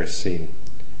 precarious scene.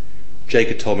 Jake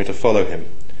had told me to follow him.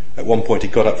 At one point he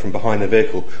got up from behind the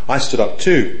vehicle. I stood up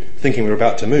too, thinking we were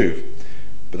about to move.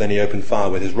 But then he opened fire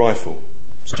with his rifle.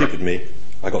 Stupid me,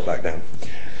 I got back down.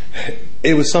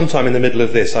 It was sometime in the middle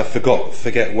of this, I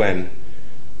forget when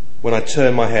I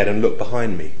turned my head and looked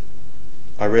behind me.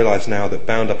 I realised now that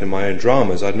bound up in my own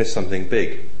dramas, I'd missed something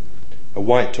big. A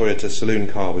white Toyota saloon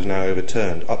car was now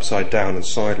overturned, upside down and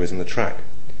sideways on the track,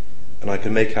 and I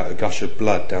could make out a gush of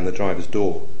blood down the driver's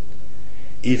door.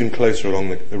 Even closer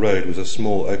along the road was a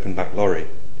small open-back lorry.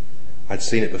 I'd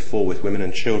seen it before with women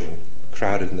and children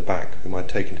crowded in the back, whom I'd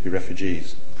taken to be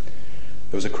refugees.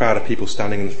 There was a crowd of people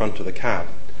standing in the front of the cab,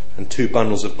 and 2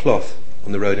 bundles of cloth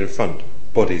on the road in front,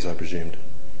 bodies, I presumed.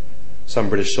 Some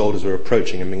British soldiers were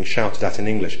approaching and being shouted at in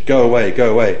English, "Go away,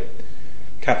 go away."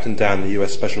 Captain Dan, the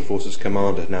US Special Forces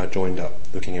commander, had now joined up,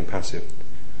 looking impassive.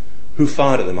 "Who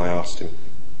fired at them?" I asked him.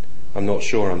 "I'm not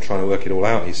sure, I'm trying to work it all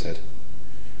out," he said.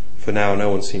 For now, no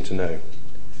one seemed to know.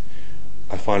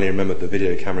 I finally remembered the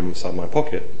video camera inside my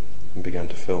pocket and began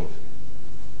to film.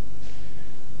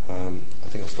 I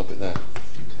think I'll stop it there.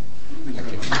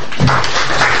 Thank you.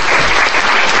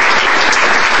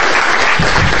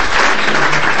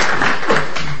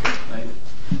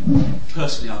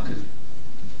 Personally, I could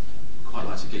quite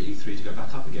like to get you 3 to go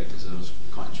back up again, because I was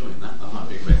quite enjoying that. I like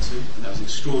being read to, and that was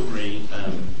extraordinary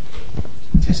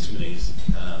testimonies,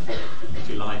 if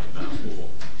you like, about war.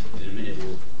 In a minute,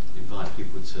 we'll invite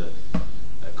people to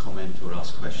comment or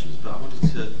ask questions, but I wanted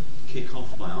to kick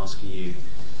off by asking you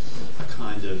a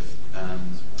kind of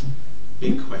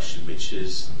big question, which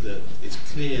is that it's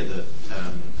clear that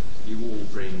you all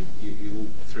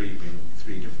three bring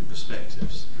three different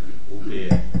perspectives,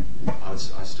 albeit I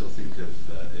still think of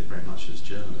it very much as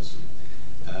journalism.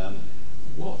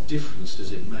 What difference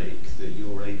does it make that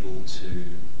you're able to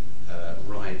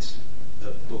write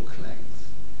at book length?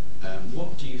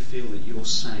 What do you feel that you're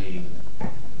saying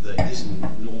that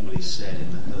isn't normally said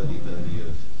in the hurly-burly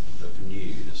of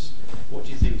news? What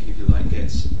do you think, if you like,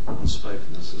 gets unspoken?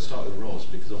 I'll start with Ros,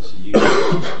 because obviously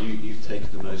you've taken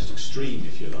the most extreme,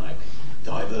 if you like,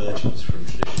 divergence from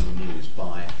traditional news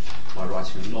by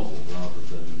writing a novel rather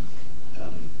than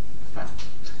fact.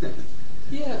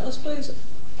 Yeah, I suppose,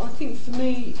 I think for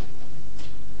me,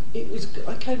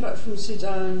 I came back from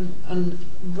Sudan and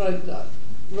wrote the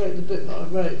book that I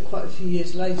wrote quite a few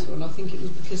years later, and I think it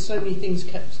was because so many things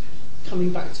kept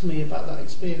coming back to me about that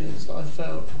experience that I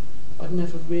felt I'd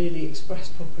never really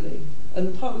expressed properly.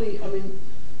 And partly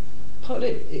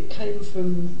it came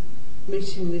from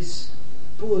meeting this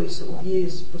boy sort of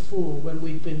years before, when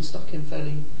we'd been stuck in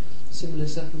fairly similar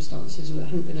circumstances and we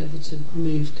hadn't been able to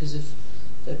move because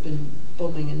there'd been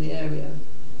bombing in the area,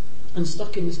 and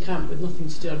stuck in this camp with nothing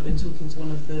to do. I'd been talking to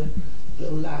one of the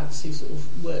little lads who sort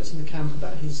of worked in the camp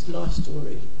about his life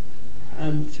story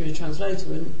through a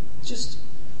translator, and just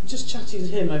chatting to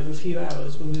him over a few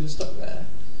hours when we were stuck there,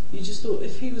 you just thought,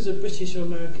 if he was a British or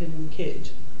American kid,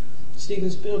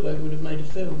 Steven Spielberg would have made a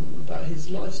film about his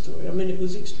life story. I mean, it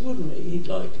was extraordinary. He'd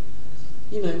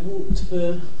walked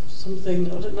for something,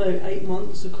 I don't know, 8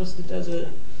 months across the desert,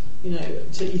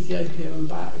 to Ethiopia and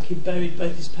back. He'd buried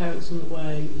both his parents on the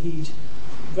way. He'd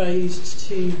raised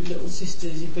 2 little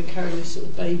sisters. He'd been carrying this sort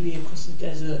of baby across the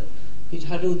desert. He'd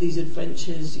had all these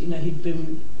adventures. He'd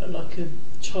been like a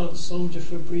child soldier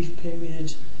for a brief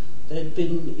period. There'd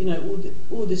been,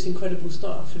 all this incredible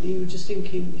stuff, and he was just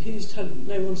thinking,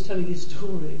 no one's telling his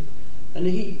story. And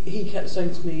he kept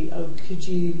saying to me, oh, could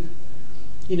you,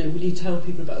 will you tell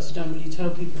people about Sudan? Will you tell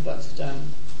people about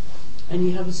Sudan? And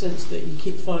you have a sense that you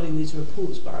keep filing these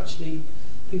reports, but actually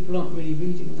people aren't really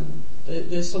reading them.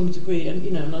 There's some degree, and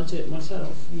and I do it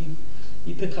myself.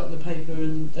 You pick up the paper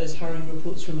and there's harrowing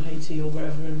reports from Haiti or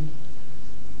wherever, and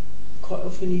quite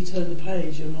often you turn the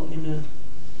page. You're not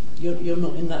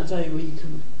in that day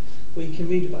where you can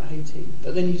read about Haiti.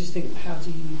 But then you just think, how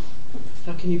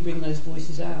can you bring those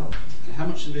voices out? How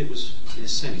much of it was, in a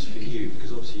sense, for you?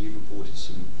 Because obviously you reported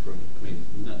some from.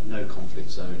 No conflict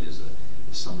zone is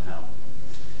somehow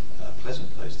a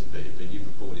pleasant place to be, but you've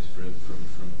reported from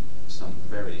some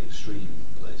very extreme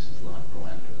places like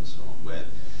Rwanda and so on, where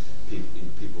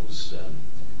people's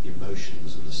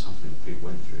emotions and the suffering people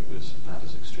went through was about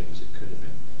as extreme as it could have been.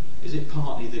 Is it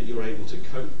partly that you're able to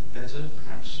cope better,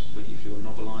 perhaps, if you're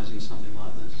novelising something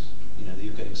like this? That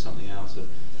you're getting something out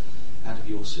of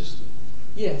your system?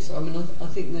 Yes, I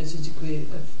think there's a degree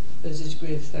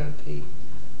of therapy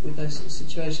with those sorts of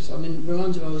situations.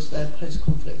 Rwanda, I was there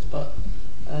post-conflict, but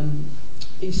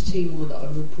East Timor that I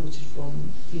reported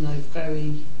from,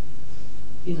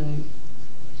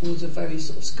 was a very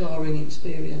sort of scarring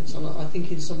experience. And I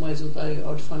think in some ways, although I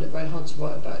would find it very hard to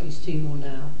write about East Timor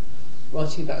now,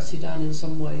 writing about Sudan in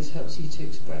some ways helps you to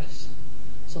express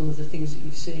some of the things that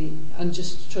you've seen, and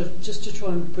just to try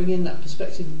and bring in that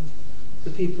perspective of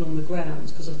the people on the ground,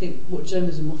 because I think what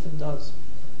journalism often does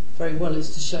very well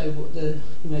is to show what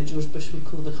George Bush would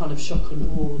call the kind of shock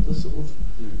and awe, the sort of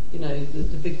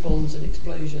the big bombs and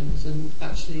explosions, and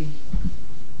actually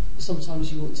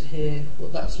sometimes you want to hear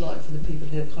what that's like for the people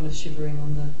who are kind of shivering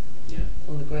on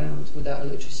the ground without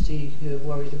electricity, who are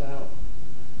worried about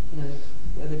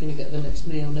where they're going to get their next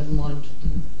meal, never mind the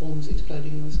bombs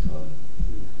exploding in the sky.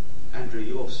 Andrew,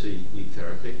 you obviously need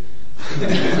therapy.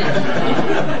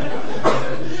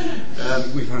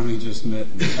 We've only just met.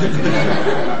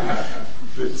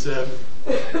 But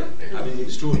the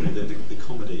extraordinary, the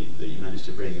comedy that you managed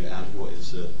to bring out of what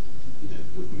is,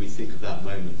 when we think of that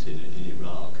moment in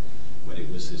Iraq, when it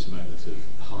was this moment of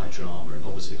high drama and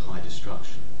obviously high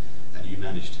destruction, and you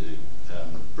managed to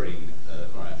bring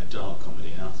a dark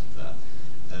comedy out of that.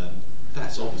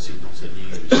 That's obviously not a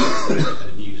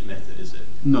news method, is it?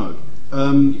 No.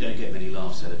 You don't get many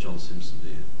laughs out of John Simpson, do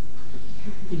you?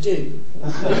 You do.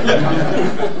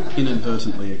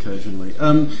 Inadvertently, occasionally.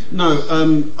 No,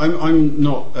 I'm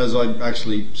not, as I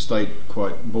actually state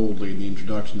quite baldly in the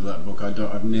introduction to that book,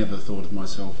 I've never thought of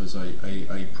myself as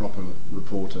a proper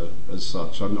reporter as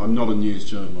such. I'm not a news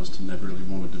journalist and never really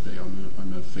wanted to be.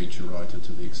 I'm a feature writer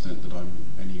to the extent that I'm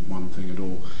any one thing at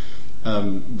all.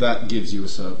 that gives you a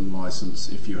certain license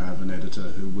if you have an editor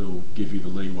who will give you the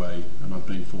leeway, and I've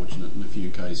been fortunate in a few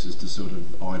cases to sort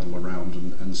of idle around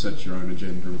and set your own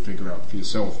agenda and figure out for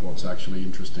yourself what's actually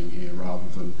interesting here rather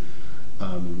than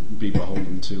be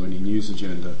beholden to any news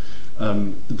agenda.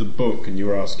 The book, and you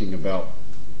were asking about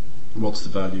what's the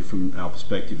value from our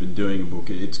perspective in doing a book,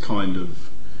 it's kind of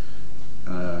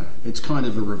a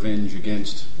revenge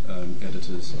against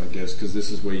editors, I guess, because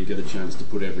this is where you get a chance to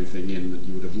put everything in that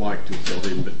you would have liked to have got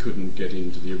in but couldn't get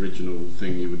into the original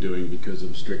thing you were doing because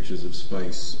of strictures of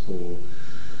space or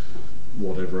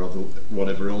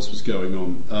whatever else was going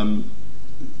on.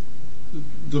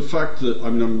 The fact that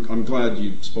I'm glad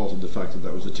you spotted the fact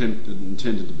that was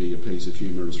intended to be a piece of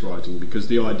humorous writing, because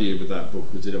the idea with that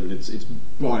book was it's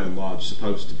by and large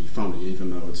supposed to be funny,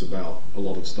 even though it's about a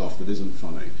lot of stuff that isn't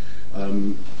funny.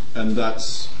 And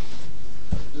that's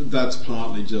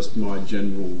partly just my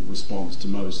general response to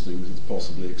most things. It's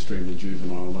possibly extremely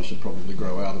juvenile, and I should probably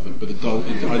grow out of it. But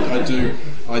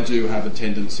I do have a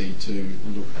tendency to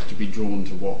be drawn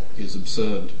to what is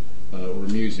absurd or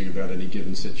amusing about any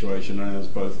given situation. And as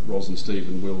both Ros and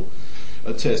Stephen will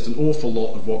attest, an awful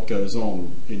lot of what goes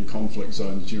on in conflict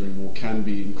zones during war can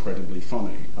be incredibly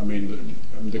funny. I mean,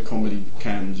 the comedy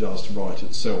can just write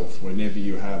itself whenever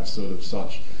you have sort of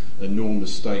such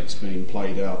enormous stakes being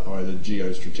played out either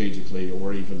geostrategically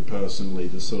or even personally.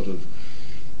 The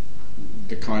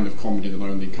kind of comedy that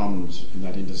only comes in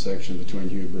that intersection between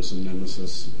hubris and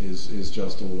nemesis is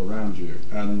just all around you.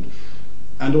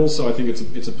 And also I think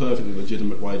it's a perfectly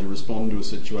legitimate way to respond to a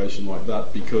situation like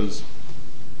that, because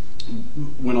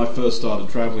when I first started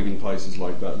travelling in places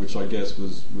like that, which I guess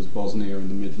was Bosnia in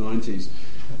the mid-90s,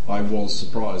 I was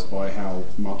surprised by how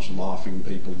much laughing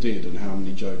people did and how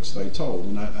many jokes they told.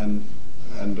 And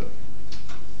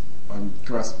I'm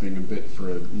grasping a bit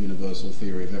for a universal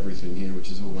theory of everything here,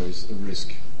 which is always a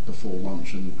risk before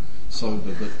lunch and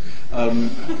sober. But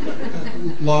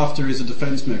laughter is a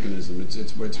defence mechanism.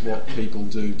 It's what people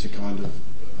do to kind of,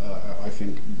 I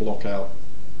think, block out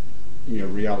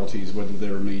realities, whether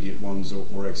they're immediate ones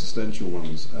or existential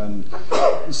ones. And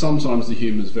sometimes the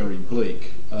humour is very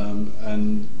bleak,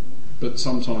 but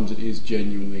sometimes it is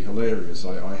genuinely hilarious.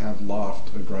 I have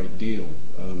laughed a great deal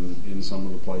in some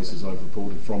of the places I've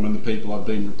reported from, and the people I've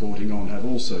been reporting on have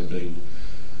also been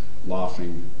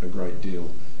laughing a great deal.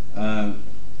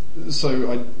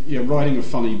 So writing a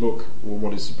funny book, or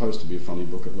what is supposed to be a funny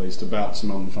book at least, about some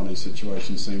unfunny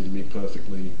situations seemed to me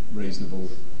perfectly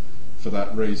reasonable for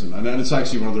that reason. And it's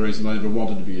actually one of the reasons I never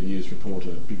wanted to be a news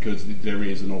reporter, because there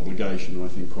is an obligation, and I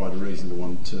think quite a reasonable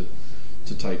one, to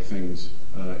take things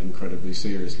incredibly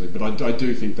seriously. But I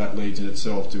do think that leads in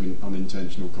itself to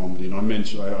unintentional comedy. And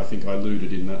I think I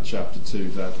alluded in that chapter to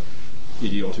that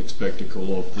idiotic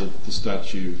spectacle of the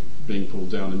statue being pulled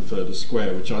down in Further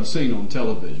Square, which I'd seen on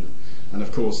television. And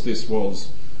of course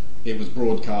it was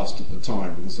broadcast at the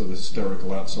time, and sort of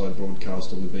hysterical outside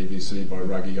broadcast on the BBC by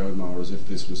Raggy Omar, as if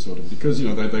this was sort of, because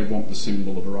they want the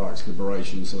symbol of Iraq's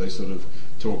liberation, so they sort of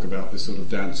talk about this sort of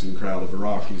dancing crowd of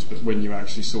Iraqis. But when you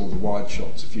actually saw the wide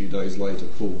shots a few days later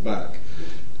pulled back,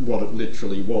 what it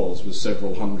literally was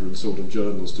several hundred sort of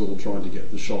journalists all trying to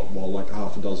get the shot, while like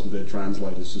half a dozen of their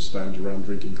translators just stand around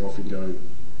drinking coffee going.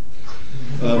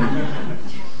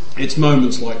 It's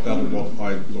moments like that of what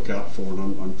I look out for, and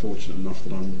I'm fortunate enough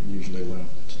that I'm usually allowed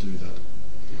to do that.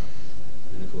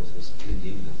 And of course, there's Lindy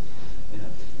England. Yeah.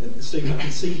 Stephen, I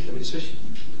can see, especially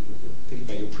thinking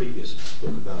about your previous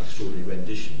book about extraordinary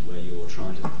rendition, where you're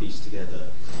trying to piece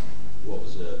together what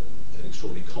was an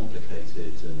extraordinarily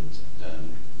complicated and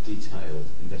detailed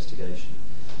investigation.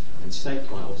 And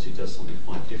Snakebite obviously does something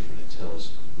quite different. It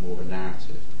tells more of a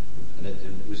narrative. And it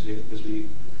was, as we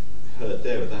heard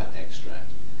there with that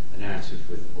extract, a narrative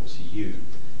with obviously you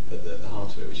at the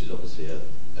heart of it, which is obviously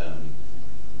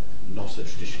not a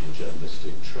traditional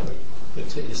journalistic trope,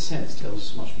 but in a sense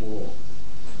tells much more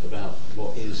about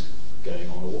what is going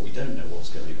on, or what we don't know what's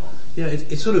going on. Yeah,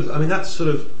 it's sort of, that's sort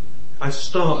of, I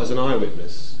start as an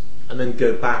eyewitness and then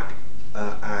go back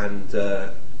and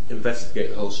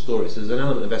investigate the whole story. So there's an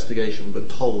element of investigation, but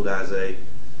told as a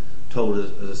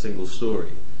single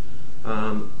story.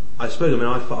 I suppose,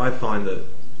 I find that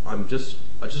I just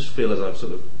feel, as I've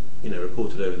sort of,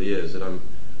 reported over the years, that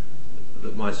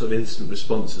my sort of instant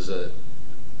responses are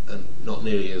not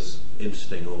nearly as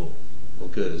interesting or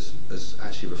good as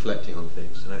actually reflecting on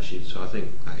things. And actually, so I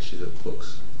think actually that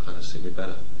books kind of suit me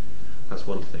better. That's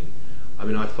one thing.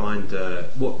 I find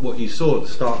what you saw at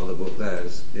the start of the book there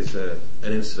is an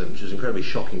incident which is incredibly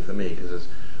shocking for me, because as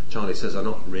Charlie says, I'm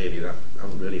not really a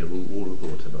war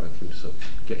reporter, but I can sort of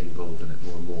get involved in it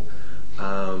more and more.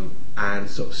 and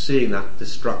sort of seeing that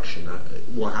destruction.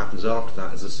 What happens after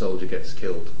that is a soldier gets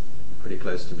killed pretty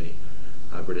close to me,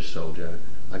 a British soldier.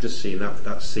 I've just seen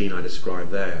that scene I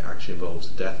described there actually involves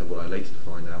the death of what I later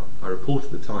find out. I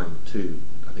reported at the time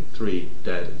 3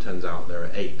 dead, and turns out there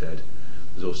are 8 dead.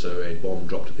 There's also a bomb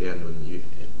dropped at the end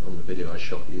on the video I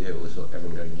shot. You hear all this,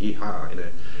 everyone going yeehaw, and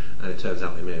it turns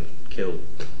out they may have killed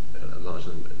a large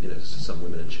number, some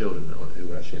women and children who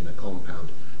were actually in their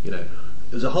compound.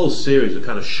 There's a whole series of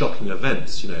kind of shocking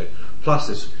events. Plus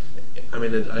this. I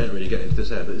mean, I don't really get into this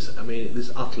here, but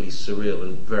this utterly surreal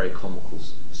and very comical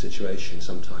situation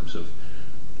sometimes of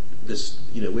this.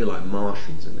 We're like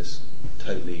Martians in this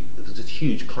totally. There's a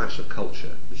huge clash of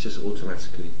culture, which just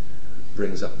automatically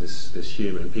brings up this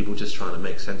humour, and people just trying to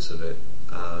make sense of it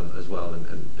as well.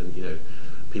 And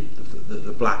people,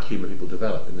 the black humour people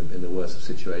develop in the worst of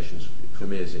situations, for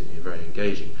me, is very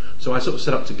engaging. So I sort of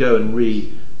set up to go and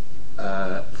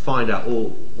find out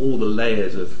all the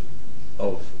layers of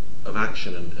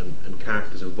action and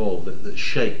characters involved that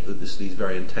shape these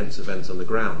very intense events on the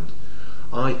ground.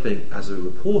 I think, as a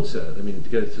reporter, to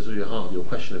go to sort of the heart of your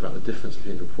question about the difference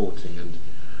between reporting and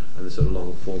the sort of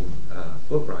long form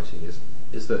book writing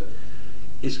is that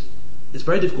it's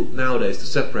very difficult nowadays to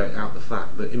separate out the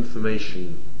fact that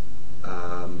information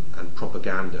and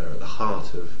propaganda are at the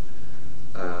heart of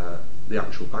the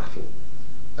actual battle,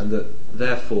 and that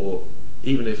therefore,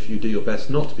 even if you do your best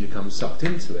not to become sucked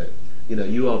into it,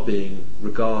 you are being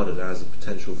regarded as a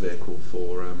potential vehicle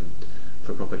for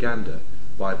propaganda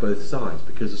by both sides,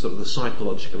 because of sort of the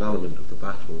psychological element of the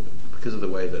battle, because of the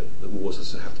way that the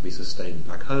wars have to be sustained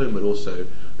back home, but also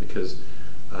because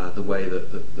the way that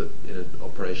in an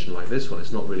operation like this one,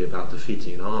 it's not really about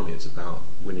defeating an army, it's about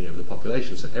winning over the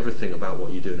population. So everything about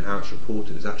what you do and how it's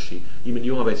reported is actually,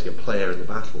 you are basically a player in the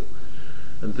battle.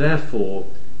 And therefore,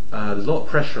 there's a lot of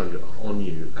pressure on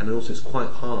you, and also it's quite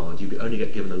hard. You only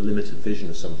get given a limited vision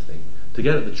of something. To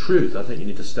get at the truth, I think you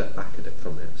need to step back a bit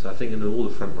from it. So I think in all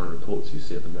the frontline reports you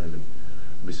see at the moment,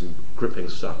 there'll be some gripping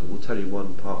stuff that will tell you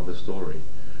one part of the story,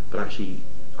 but actually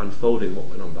unfolding what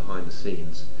went on behind the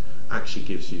scenes actually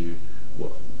gives you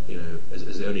what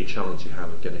is the only chance you have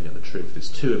of getting at the truth. If it's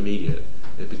too immediate,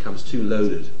 it becomes too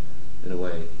loaded in a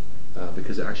way,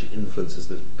 because it actually influences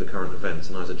the current events.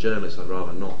 And as a journalist, I'd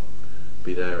rather not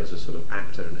be there as a sort of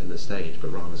actor in the stage,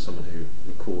 but rather someone who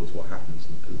records what happens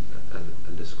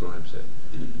and describes it.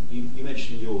 You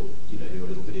mentioned your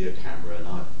little video camera, and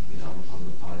I'm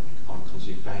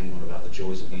constantly banging on about the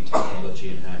joys of new technology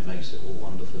and how it makes it all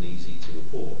wonderful and easy to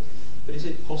report. But is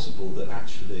it possible that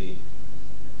actually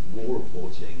war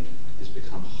reporting has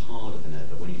become harder than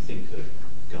ever? When you think of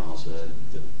Gaza,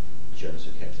 the journalists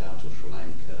who kept out of Sri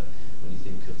Lanka, when you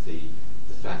think of the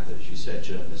fact that, as you said,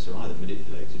 journalists are either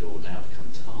manipulated or now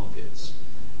become targets.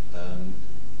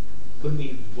 When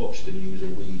we watch the news or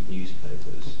read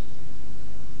newspapers,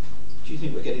 do you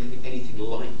think we're getting anything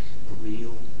like a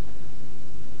real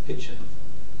picture?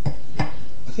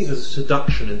 I think there's a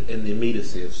seduction in the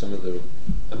immediacy of some of the.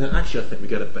 I think we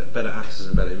get a better access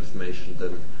and better information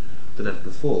than ever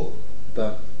before.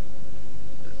 But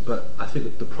I think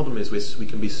that the problem is we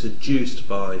can be seduced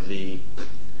by the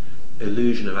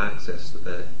illusion of access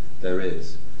that there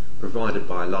is, provided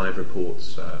by live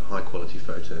reports, high quality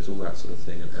photos, all that sort of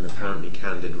thing, and apparently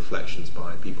candid reflections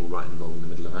by people right involved in the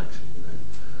middle of action,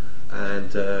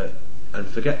 and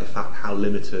forget the fact how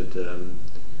limited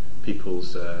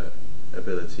people's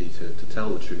ability to tell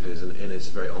the truth is in this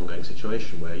very ongoing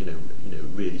situation where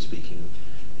really speaking,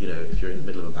 if you're in the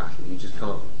middle of a battle, you just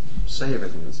can't say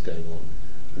everything that's going on,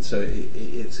 and so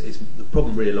it's the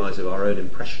problem really lies with our own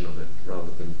impression of it rather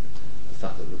than the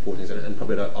fact that reporting is, and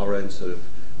probably our own sort of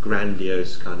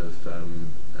grandiose kind of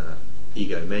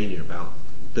egomania about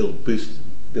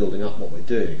building up what we're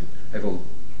doing. Everyone,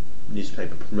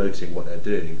 newspaper promoting what they're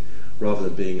doing, rather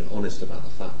than being honest about the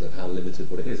fact that how limited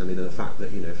what it is. The fact that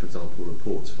for example,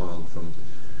 reports filed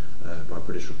by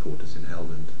British reporters in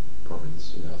Helmand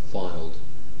province, are filed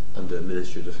under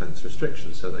Ministry of Defence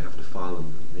restrictions, so they have to file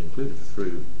and be included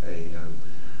through a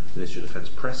Ministry of Defence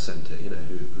press centre,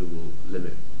 who will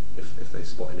limit if they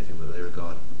spot anything that they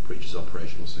regard breaches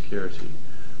operational security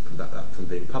from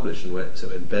being published, and where so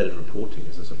embedded reporting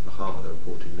is the sort of the heart of the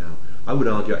reporting now. I would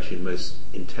argue actually in most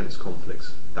intense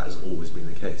conflicts that has always been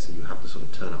the case, that you have to sort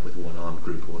of turn up with one armed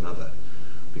group or another,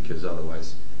 because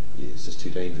otherwise it's just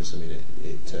too dangerous.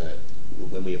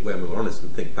 When we're honest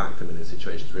and think back to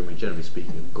situations when we generally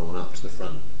speaking have gone up to the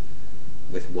front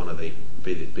with one of the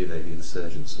be they the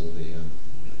insurgents or the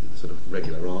sort of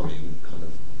regular army, and kind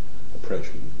of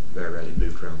approach, we very rarely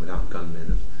moved around without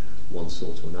gunmen of one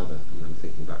sort or another. And I'm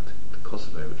thinking back to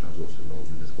Kosovo, which I was also involved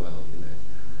in as well.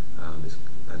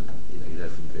 And you know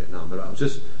from Vietnam. But I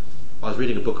was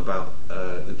reading a book about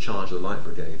the charge of the Light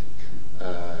Brigade.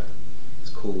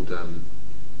 It's called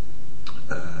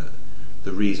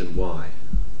The Reason Why,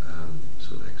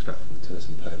 sort of extract from the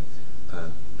Tennyson poem.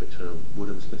 Victoria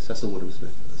Woodham-Smith, Cecil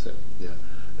Woodham-Smith. That's it. Yeah,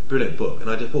 a brilliant book. And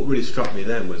what really struck me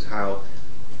then was how,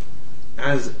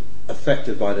 as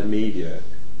affected by the media,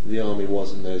 the army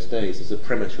was in those days. It's a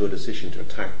premature decision to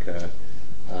attack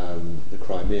the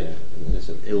Crimea, and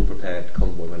this ill-prepared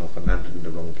convoy went off and landed in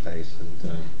the wrong place,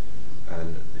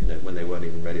 and you know, when they weren't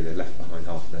even ready, they left behind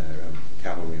half their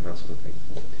cavalry and that sort of thing.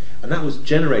 And that was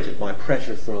generated by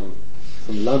pressure from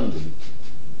London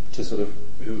to sort of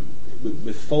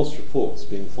with false reports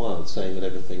being filed saying that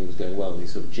everything was going well in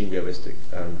these sort of jingoistic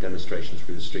demonstrations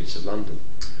through the streets of London.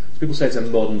 People say it's a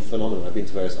modern phenomenon. I've been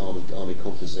to various army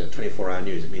conferences. 24-hour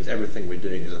news. It means everything we're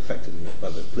doing is affected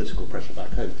by the political pressure back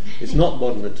home. It's not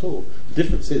modern at all. The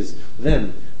difference is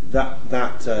then I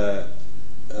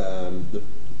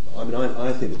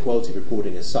think the quality of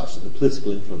reporting is such that the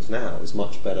political influence now is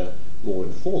much better, more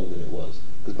informed than it was.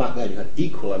 Because back then you had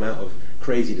equal amount of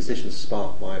crazy decisions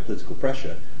sparked by political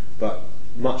pressure, but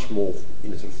much more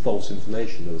sort of false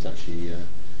information that was actually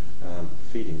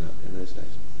feeding that in those days.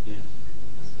 Yeah.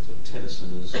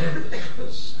 Tennyson as kind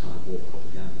of war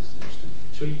propaganda is interesting.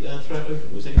 Shall we throw it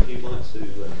open? Was any of you like to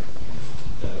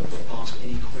ask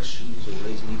any questions or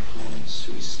raise any points?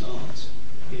 Shall we start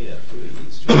here,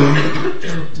 please?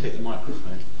 Just take the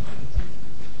microphone.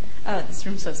 Oh, this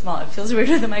room's so small. It feels weird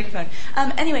with the microphone.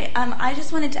 Anyway, I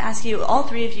just wanted to ask you, all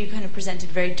three of you kind of presented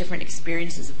very different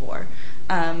experiences of war,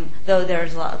 though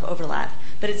there's a lot of overlap.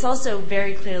 But it's also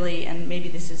very clearly, and maybe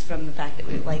this is from the fact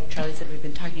that, like Charlie said, we've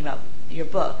been talking about your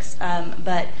books,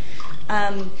 but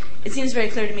it seems very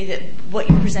clear to me that what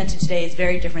you presented today is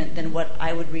very different than what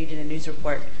I would read in a news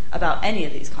report about any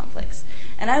of these conflicts.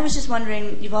 And I was just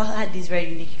wondering, you've all had these very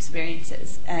unique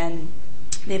experiences, and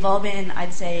they've all been,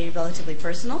 I'd say, relatively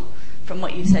personal from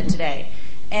what you've said today.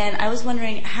 And I was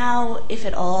wondering how, if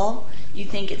at all, you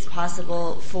think it's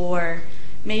possible for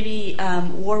maybe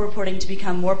war reporting to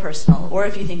become more personal, or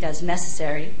if you think that's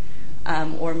necessary,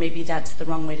 or maybe that's the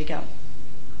wrong way to go.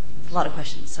 A lot of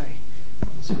questions, sorry.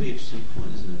 It's a really interesting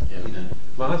point, isn't it? Yeah. You know.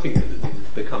 Well, I think that it's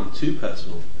become too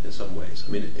personal in some ways.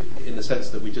 I mean, in the sense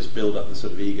that we just build up the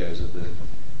sort of egos of the...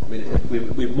 I mean,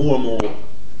 we're more and more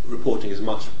reporting is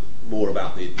much more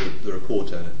about the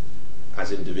reporter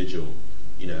as individual.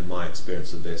 You know, my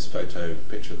experience of this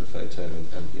picture of the photo,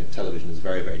 and television is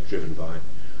very, very driven by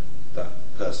that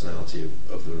personality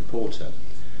of the reporter.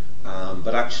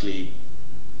 But actually,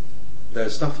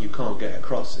 there's stuff you can't get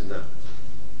across in that,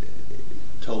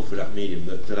 told through that medium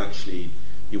that actually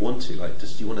you want to, like,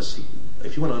 just if you want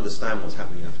to understand what's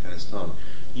happening in Afghanistan,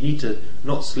 you need to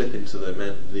not slip into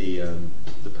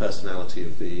the personality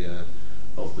of the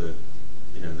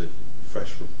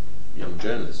fresh young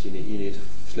journalist. You need to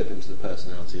slip into the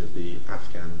personality of the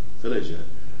Afghan villager,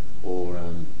 or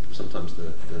sometimes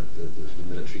the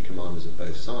military commanders of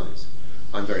both sides.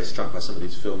 I'm very struck by some of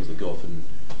these films that go off, and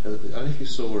I don't know if you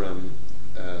saw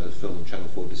the film on Channel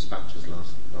 4 Dispatches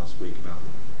last week about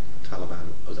Taliban.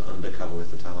 I was undercover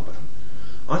with the Taliban.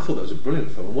 I thought that was a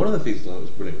brilliant film, and one of the things that I thought was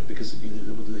brilliant was because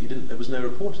there was no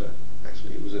reporter.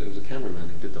 Actually, it was a cameraman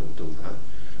who did all that,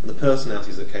 and the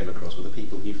personalities that came across were the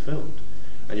people he filmed,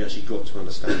 and you actually got to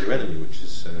understand your enemy, which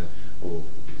is or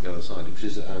the other side, which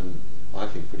is I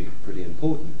think pretty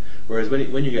important. Whereas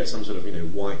when you get some sort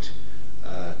of white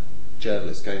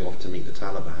journalist going off to meet the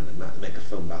Taliban and make a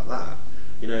film about that,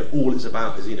 all it's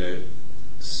about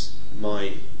is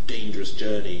my dangerous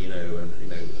journey, and I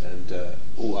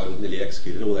was nearly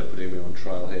executed. All they're putting me on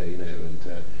trial here,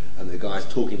 and the guy's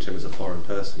talking to him as a foreign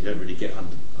person. You don't really get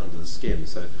under the skin.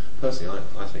 So personally,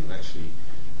 I think actually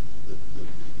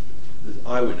the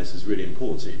eyewitness is really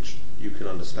important. So you can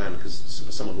understand, because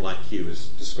someone like you is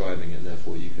describing it, and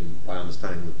therefore you can, by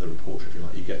understanding the reporter, if you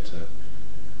like, you get to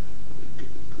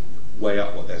weigh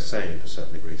up what they're saying to a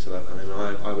certain degree. So that,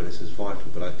 eyewitness is vital,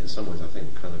 but in some ways I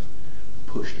think kind of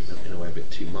pushed it in a way a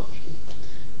bit too much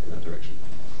in that direction.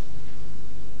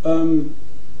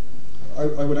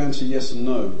 I would answer yes and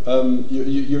no.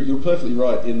 You're perfectly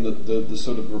right in that the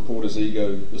sort of reporter's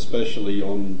ego, especially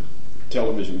on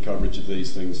television coverage of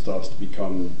these things, starts to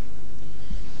become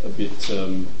a bit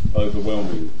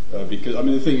overwhelming, because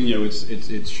the thing,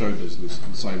 it's show business,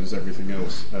 the same as everything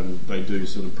else, and they do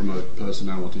sort of promote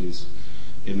personalities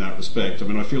in that respect.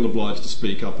 I feel obliged to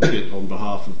speak up a bit on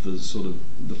behalf of the sort of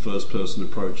the first person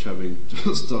approach, having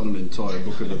just done an entire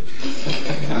book of them,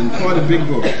 and quite a big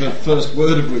book, the first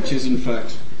word of which is in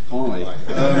fact I.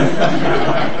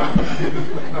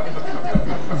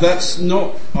 That's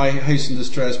not, I hasten to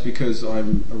stress, because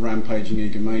I'm a rampaging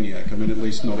egomaniac. I mean, at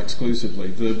least not exclusively.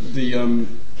 The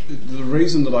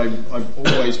reason that I've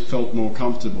always felt more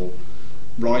comfortable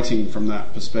writing from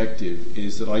that perspective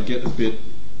is that I get a bit...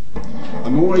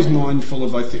 I'm always mindful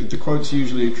of, I think, the quote's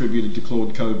usually attributed to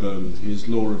Claude Cockburn, his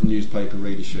law of newspaper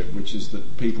readership, which is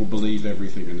that people believe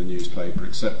everything in the newspaper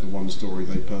except the one story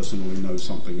they personally know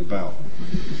something about.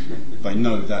 They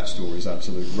know that story is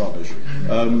absolute rubbish.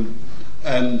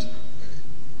 And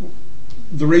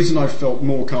the reason I felt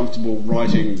more comfortable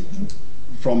writing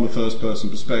from a first-person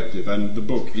perspective, and the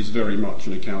book is very much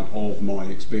an account of my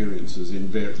experiences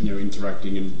in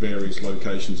interacting in various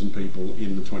locations and people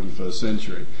in the 21st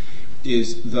century,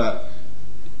 is that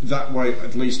way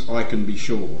at least I can be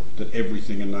sure that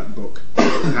everything in that book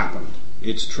happened.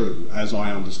 It's true, as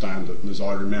I understand it and as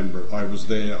I remember it. I was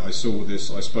there, I saw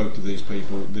this, I spoke to these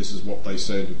people, this is what they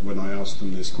said when I asked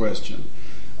them this question.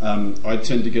 I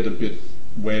tend to get a bit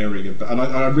wary about, and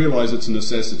I realise it's a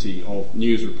necessity of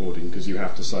news reporting because you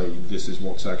have to say this is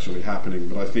what's actually happening,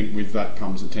 but I think with that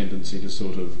comes a tendency to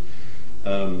sort of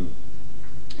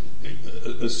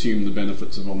assume the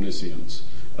benefits of omniscience,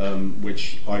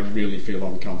 which I really feel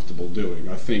uncomfortable doing.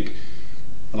 I think,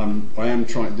 and I am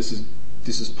trying, this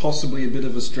is possibly a bit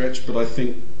of a stretch, but I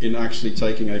think in actually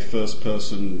taking a first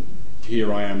person,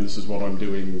 here I am, this is what I'm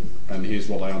doing, and here's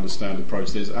what I understand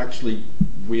approach, there's actually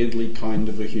weirdly kind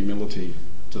of a humility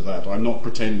to that. I'm not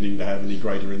pretending to have any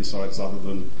greater insights other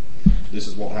than this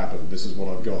is what happened, this is what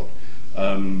I've got.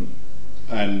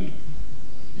 And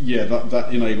yeah,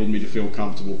 that enabled me to feel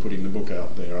comfortable putting the book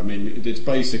out there. I mean, it's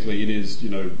basically, it is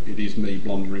me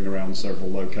blundering around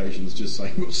several locations just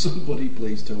saying, will somebody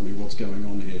please tell me what's going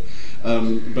on here?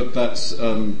 But that's...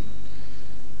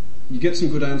 you get some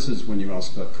good answers when you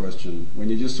ask that question. When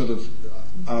you just sort of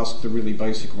ask the really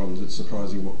basic ones, it's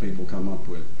surprising what people come up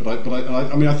with. But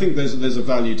I mean, I think there's a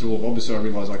value to all. Obviously, I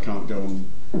realise I can't go on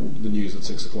the news at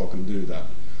 6 o'clock and do that.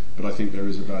 But I think there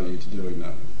is a value to doing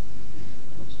that.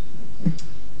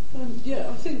 Yeah,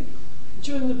 I think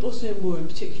during the Bosnian War in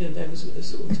particular, there was a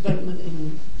sort of development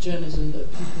in journalism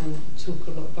that people talk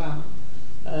a lot about,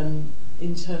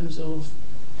 in terms of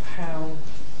how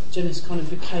journalists kind of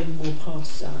became more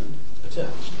partisan.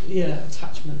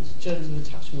 Attachment. Journalism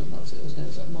attachment, that was it, wasn't it? It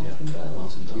was like Martin Bell.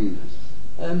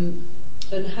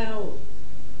 And how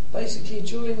basically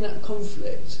during that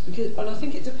conflict, and I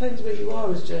think it depends where you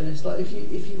are as journalists. Like if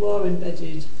you are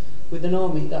embedded with an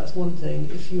army, that's one thing.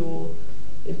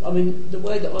 The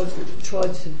way that I've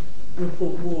tried to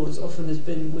report wars often has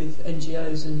been with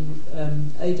NGOs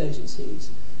and aid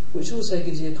agencies, which also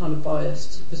gives you a kind of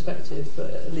biased perspective,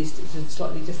 but at least it's a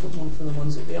slightly different one from the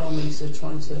ones that the armies are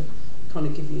trying to kind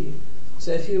of give you.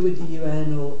 So if you're with the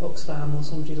UN or Oxfam or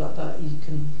somebody like that,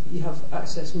 you have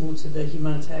access more to the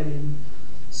humanitarian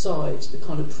side, the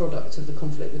kind of product of the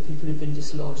conflict, the people who've been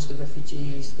dislodged, the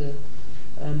refugees, the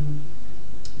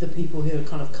people who are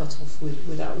kind of cut off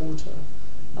without water.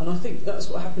 And I think that's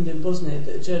what happened in Bosnia,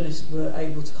 that journalists were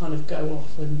able to kind of go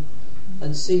off and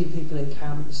see people in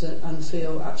camps and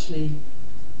feel actually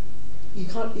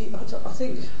I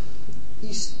think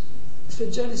for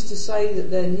journalists to say that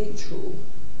they're neutral,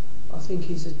 I think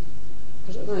it's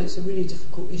a really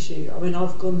difficult issue. I mean,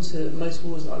 I've gone to most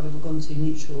wars that I've ever gone to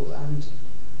neutral, and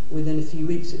within a few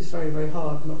weeks it's very, very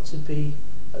hard not to be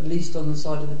at least on the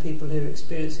side of the people who are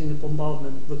experiencing the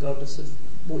bombardment, regardless of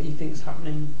what you think is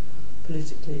happening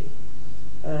politically,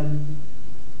 and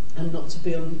not to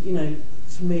be on,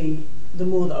 for me, the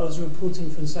more that I was reporting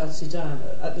from South Sudan,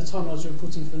 at the time I was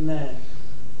reporting from there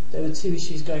were two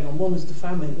issues going on. One was the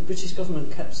famine. The British government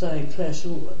kept saying, Claire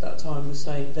Shaw at that time was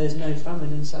saying, there's no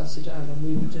famine in South Sudan, and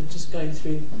we were just going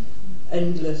through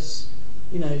endless,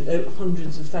 there were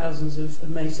hundreds of thousands of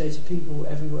emaciated people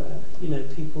everywhere,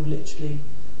 people literally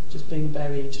just being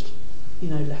buried,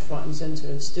 left, right and centre,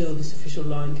 and still this official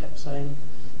line kept saying,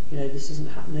 this isn't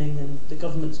happening, and the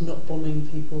government's not bombing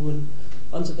people, and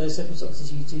under those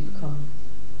circumstances you do become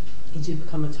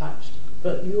attached.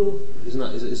 But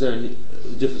is there a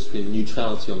difference between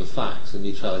neutrality on the facts and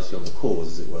neutrality on the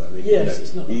cause, as it were? I mean, yes,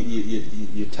 it's not.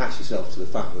 You attach yourself to the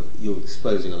fact that you're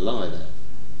exposing a lie there.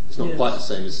 It's not quite the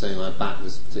same as saying I back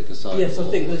this particular side. Yes, I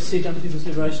think the Sudan People's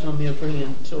Liberation Army are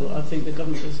brilliant. Or I think the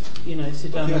government was,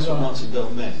 Sudan. That's what Martin Bell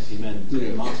meant. He meant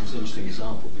Martin's an interesting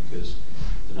example because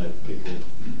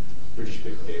British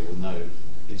people here will know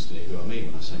instantly who I mean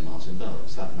when I say Martin Bell.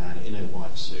 It's that man in a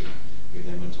white suit who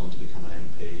then went on to become an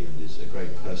MP and is a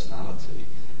great personality,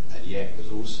 and yet was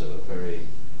also a very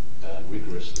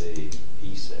rigorously,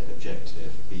 he said,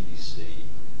 objective BBC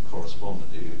correspondent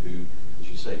who, as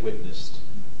you say, witnessed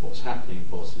what's happening in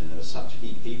Bosnia. There was such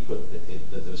he put that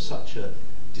there was such a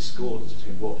discordance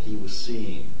between what he was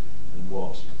seeing and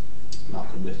what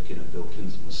Malcolm Rifkin and Bill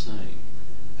Clinton were saying,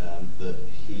 that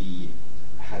he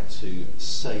had to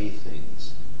say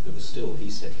things that were still, he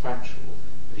said, factual,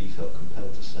 but he felt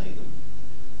compelled to say them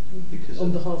because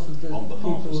on behalf of the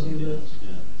people who were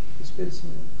experiencing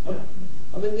it. Yeah.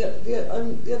 I mean,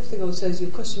 the other thing I would say is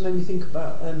your question made me think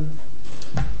about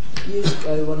years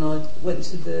ago when I went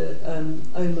to the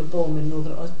Omagh bomb in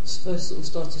Northern. I first sort of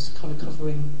started kind of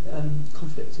covering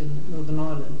conflict in Northern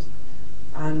Ireland,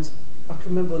 and I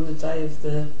can remember on the day of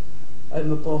the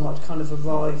Omagh bomb, I'd kind of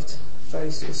arrived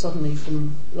very sort of suddenly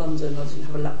from London. I didn't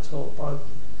have a laptop.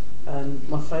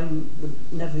 My phone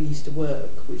never used to work,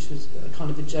 which was kind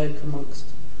of a joke amongst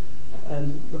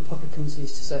Republicans who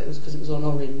used to say it was because it was on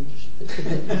orange. It could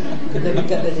never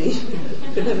get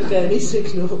any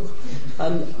signal.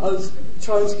 And I was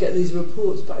trying to get these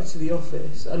reports back to the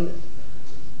office, and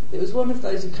it was one of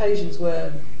those occasions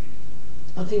where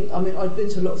I'd been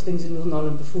to a lot of things in Northern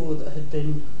Ireland before that had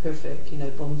been horrific,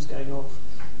 bombs going off.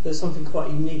 There's something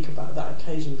quite unique about that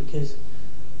occasion because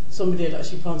somebody had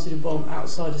actually planted a bomb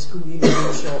outside a school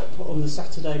uniform shop on the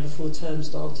Saturday before term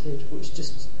started, which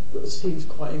just seems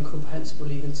quite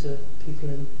incomprehensible even to people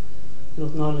in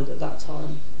Northern Ireland at that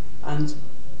time. And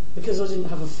because I didn't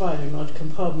have a phone, I'd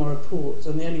compiled my reports,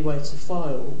 and the only way to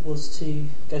file was to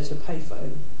go to a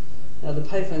payphone. Now the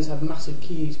payphones have massive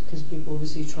queues because people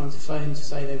obviously trying to phone to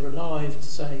say they were alive, to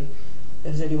say,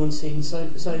 has anyone seen so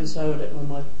and so, I don't know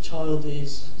where my child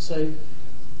is. So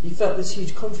you felt this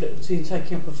huge conflict between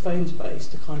taking up a phone space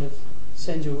to kind of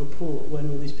send your report when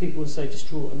all these people were so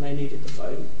distraught and they needed the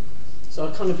phone. So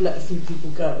I kind of let a few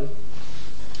people go.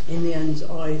 In the end,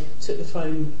 I took the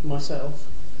phone myself,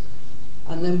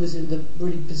 and then was in the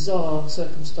really bizarre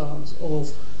circumstance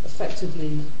of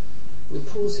effectively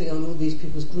reporting on all these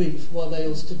people's grief while they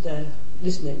all stood there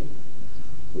listening,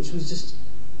 which was just,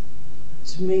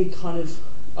 to me, kind of,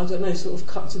 I don't know, sort of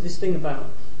cut to this thing about,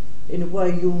 in a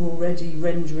way, you're already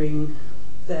rendering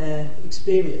their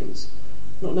experience,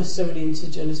 not necessarily into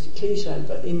journalistic cliche,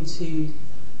 but into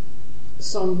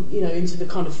some, into the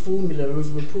kind of formula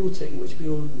of reporting, which we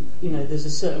all, there's a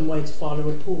certain way to file a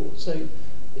report. So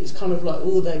it's kind of like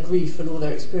all their grief and all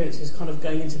their experiences kind of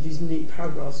going into these neat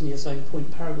paragraphs, and you're saying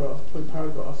point paragraph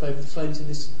over the phone to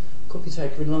this copy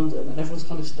taker in London, and everyone's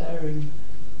kind of staring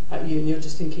at you, and you're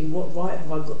just thinking, what right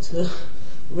have I got to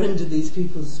render these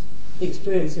people's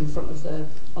experience in front of their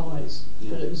eyes?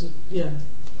 Yeah. But it was,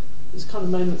 it's kind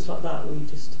of moments like that where you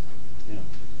just... Yeah,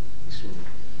 extraordinary.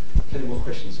 Any more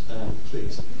questions?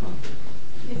 Please, at the front. Do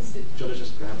you want to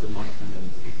just grab the microphone?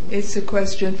 It's a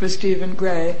question for Stephen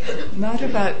Gray, not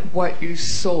about what you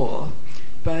saw,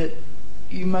 but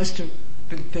you must have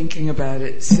been thinking about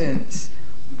it since.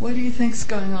 What do you think's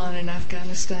going on in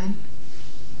Afghanistan?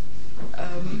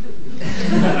 I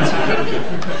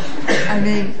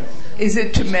mean, is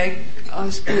it to make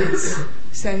our streets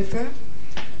safer?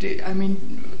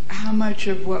 How much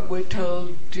of what we're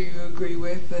told do you agree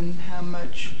with, and how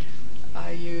much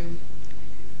are you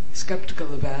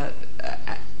skeptical about?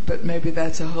 But maybe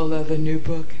that's a whole other new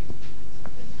book.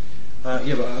 But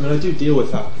I do deal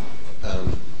with that.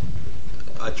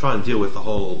 I try and deal with the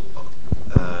whole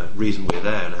reason we're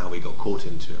there and how we got caught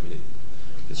into it.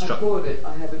 I bought it.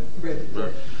 I haven't read it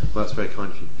yet. Well, that's very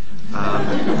kind of you.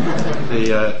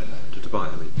 To buy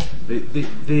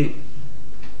it,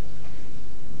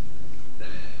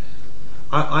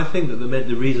 I think that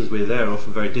the reasons we're there are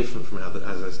often very different from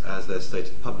as they're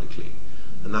stated publicly,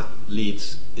 and that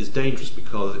is dangerous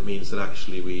because it means that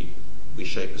actually we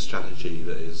shape a strategy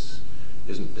that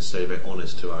isn't necessarily very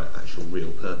honest to our actual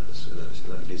real purpose, and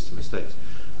that leads to mistakes.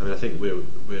 I think we're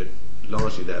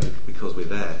largely there because we're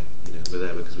there. We're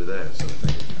there because we're there, sort of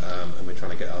thing, and we're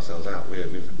trying to get ourselves out.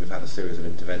 We've had a series of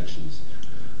interventions.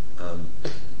 I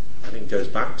think it goes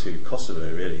back to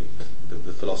Kosovo, really,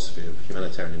 the philosophy of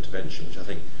humanitarian intervention, which I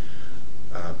think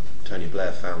Tony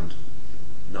Blair found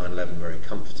 9/11 very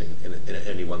comforting in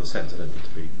only one sense. I don't need to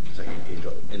be saying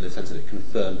in the sense that it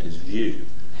confirmed his view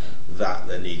that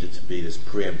there needed to be this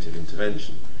preemptive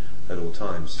intervention at all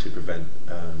times to prevent,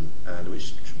 and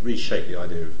which reshaped the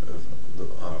idea of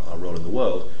our role in the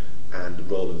world and the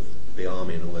role of the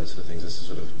army and all those sort of things as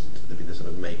to be the sort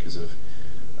of makers of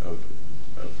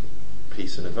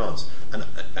peace in advance. And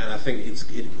I think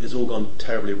it's all gone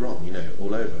terribly wrong,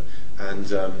 all over. And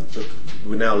but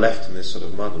we're now left in this sort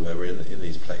of muddle where we're in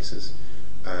these places,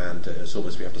 and it's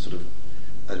almost we have to sort of,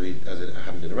 as it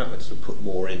happened in Iraq, we have to sort of put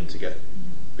more in to be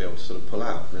able to sort of pull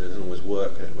out. And it doesn't always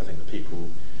work. I think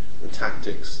the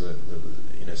tactics,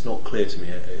 it's not clear to me.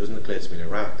 It wasn't clear to me in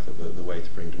Iraq that the way to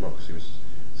bring democracy was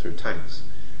through tanks.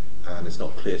 and it's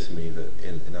not clear to me that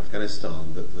in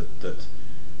Afghanistan that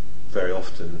very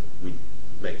often we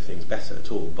make things better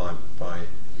at all by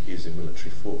using military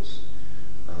force.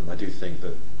 I do think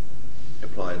that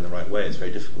applied in the right way, it's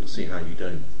very difficult to see how you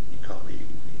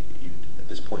at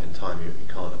this point in time you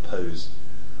can't oppose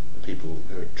the people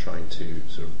who are trying to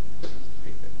sort of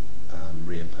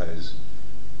reimpose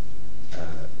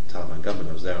Taliban government.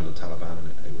 I was there under the Taliban, and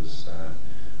it was I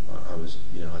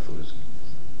thought it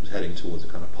was heading towards a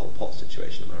kind of Pol Pot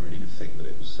situation, and I really did think that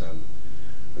it was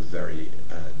a very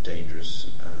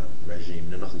dangerous regime.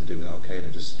 Nothing to do with Al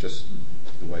Qaeda, just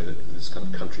the way that this kind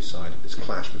of countryside, this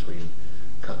clash between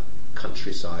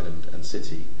countryside and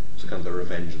city, was kind of the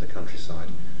revenge of the countryside.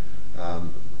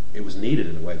 It was needed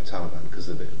in a way, the Taliban, because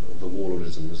the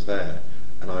warlordism was there,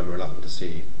 and I'm reluctant to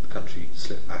see the country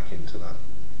slip back into that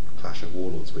clash of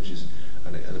warlords, which is,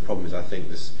 and the problem is, I think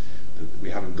we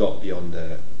haven't got beyond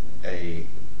a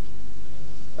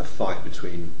fight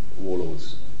between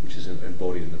warlords, which is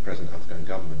embodied in the present Afghan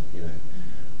government,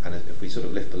 and if we sort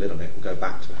of lift the lid on it, we'll go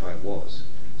back to how it was.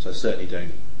 So I certainly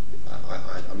don't.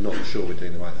 I'm not sure we're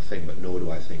doing the right thing, but nor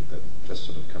do I think that just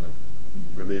sort of kind of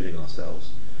removing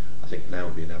ourselves. I think now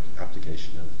would be an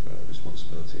abdication of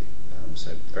responsibility.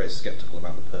 So very sceptical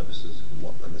about the purposes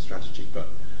and the strategy, but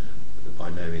by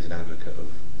no means an advocate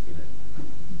of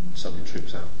subbing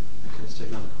troops out. Okay, let's take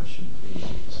another question,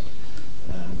 please.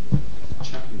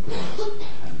 Chap in green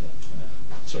hand up.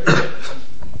 Sorry.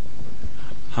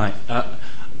 Hi.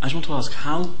 I just want to ask,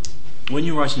 how, when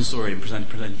you're writing a story and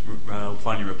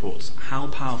finding reports, how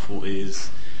powerful is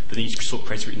the need to sort of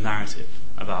create a narrative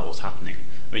about what's happening?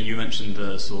 I mean, you mentioned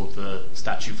the sort of the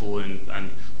statue falling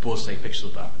and boards take pictures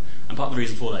of that, and part of the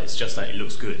reason for that is just that it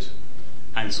looks good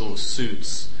and sort of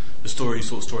suits the story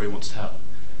you want to tell.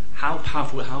 How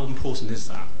powerful, how important is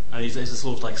that? Is there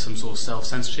sort of like some sort of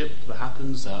self-censorship that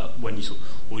happens when you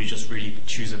or you just really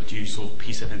choose do you sort of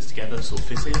piece events together, sort of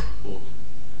fit it, or?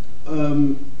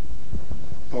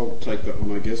 I'll take that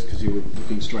one, I guess, because you were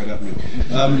looking straight at me.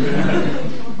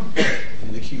 In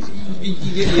an accusing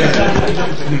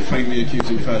faintly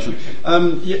accusing fashion.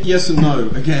 Yes and no.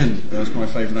 Again, that's my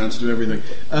favourite answer to everything.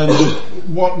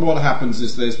 What happens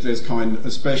is there's kind,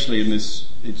 especially in this,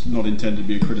 it's not intended to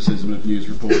be a criticism of news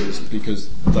reporters, because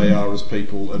they are, as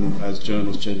people and as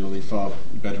journalists generally, far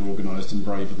better organised and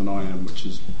braver than I am, which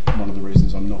is one of the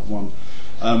reasons I'm not one.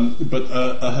 But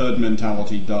a herd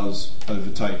mentality does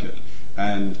overtake it.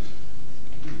 And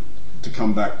to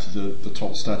come back to the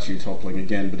top statue toppling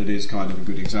again, but it is kind of a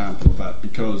good example of that,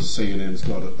 because CNN's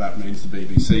got it, that means the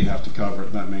BBC have to cover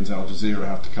it, that means Al Jazeera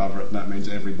have to cover it, and that means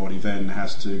everybody then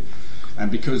has to,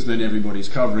 and because then everybody's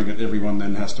covering it, everyone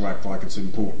then has to act like it's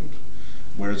important.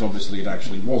 Whereas obviously it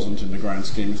actually wasn't in the grand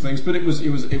scheme of things, but it was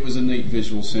a neat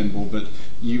visual symbol. But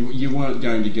you weren't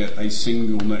going to get a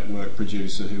single network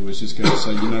producer who was just going to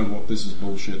say, you know what, this is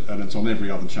bullshit, and it's on every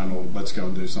other channel, let's go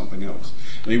and do something else.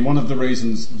 I mean, one of the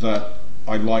reasons that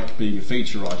I like being a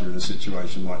feature writer in a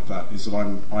situation like that is that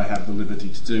I have the liberty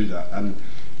to do that, and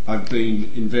I've been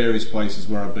in various places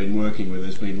where I've been working where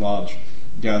there's been large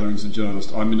gatherings of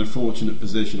journalists. I'm in a fortunate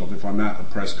position of, if I'm at a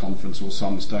press conference or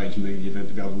some stage media event,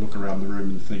 to be able to look around the room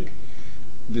and think,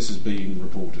 this is being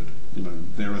reported.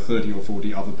 There are 30 or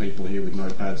 40 other people here with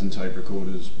notepads and tape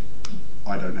recorders.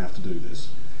 I don't have to do this.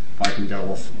 I can go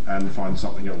off and find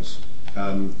something else,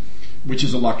 which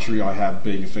is a luxury I have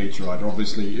being a feature writer.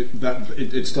 Obviously,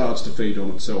 it starts to feed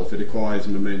on itself. It acquires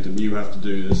momentum. You have to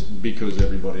do this because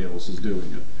everybody else is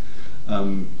doing it.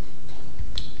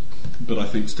 But I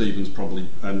think Stephen's probably,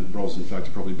 and Ros in fact,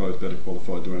 are probably both better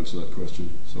qualified to answer that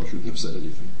question, so I shouldn't have said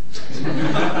anything.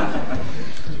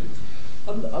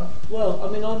 Well, I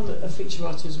mean, I'm a feature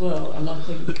writer as well, and I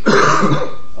think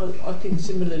I think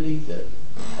similarly that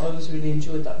I always really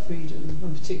enjoyed that freedom,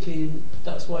 and particularly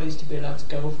that's why I used to be allowed to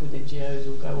go off with NGOs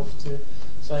or go off to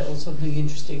say, oh, something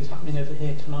interesting is happening over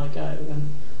here, can I go? And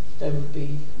there would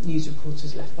be news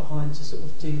reporters left behind to sort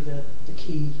of do the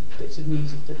key bits of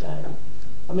news of the day.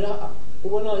 I mean,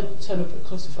 when I turned up at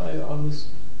Kosovo, I was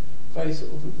very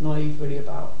sort of naive really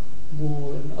about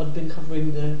war, and I'd been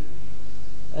covering the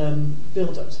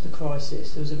build-up to the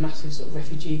crisis. There was a massive sort of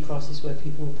refugee crisis where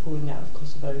people were pouring out of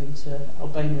Kosovo into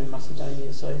Albania and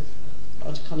Macedonia, so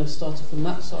I'd kind of started from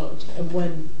that side. And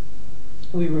when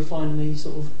we were finally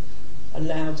sort of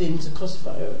allowed into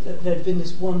Kosovo, there'd been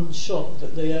this one shot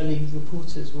that the early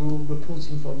reporters were all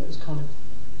reporting from. It was kind of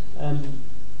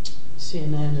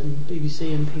CNN and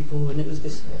BBC and people, and it was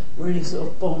this really sort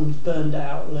of bombed, burned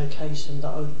out location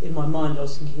that in my mind I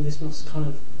was thinking, this must kind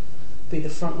of be the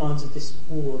front lines of this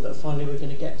war that finally we're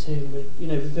going to get to.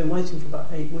 We've been waiting for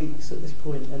about 8 weeks at this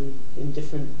point, and in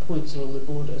different points along the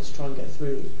border to try and get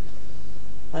through.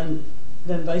 And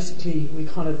then basically we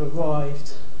kind of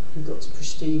arrived, we got to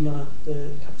Pristina,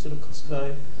 the capital of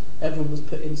Kosovo. Everyone was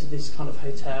put into this kind of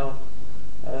hotel.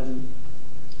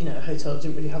 A hotel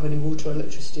didn't really have any water or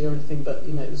electricity or anything, but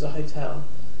it was a hotel.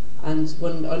 And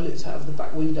when I looked out of the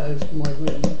back window of my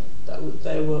room,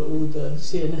 there were all the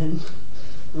CNN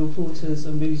reporters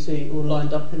and BBC all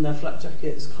lined up in their flak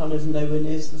jackets, kind of nowhere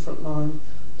near the front line.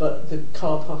 But the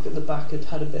car park at the back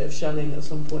had a bit of shelling at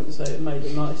some point, so it made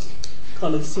a nice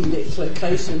kind of scenic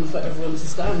location for everyone to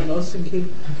stand. And I was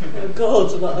thinking, oh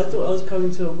God, I thought I was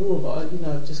coming to a war, but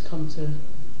I've just come to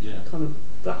kind of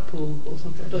Blackpool or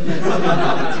something. I don't know.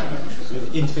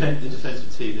 In defence of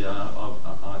TV,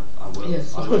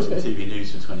 I worked in TV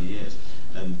news for 20 years,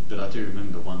 but I do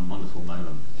remember one wonderful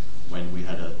moment when we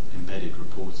had an embedded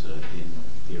reporter in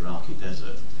the Iraqi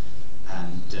desert,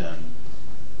 and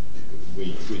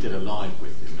we did a live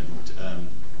with him, and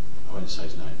I won't say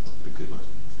his name because well,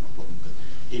 it's not a problem, but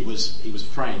he was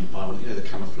framed by the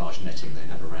camouflage netting they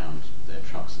have around their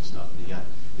trucks and stuff, and he had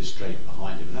this straight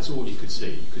behind him, and that's all you could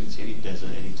see. You couldn't see any desert,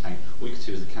 any tank. All you could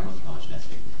see was the camouflage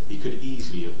netting. He could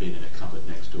easily have been in a cupboard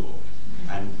next door,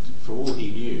 and for all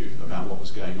he knew about what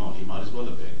was going on, he might as well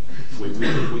have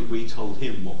been. We told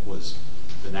him what was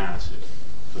the narrative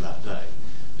for that day,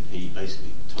 and he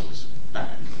basically told us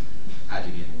back,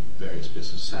 adding in various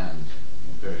bits of sand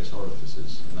in various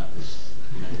orifices, and that was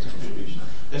his contribution.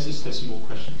 There's some more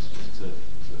questions.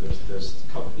 There's a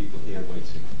couple of people here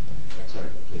waiting. Sorry,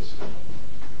 please.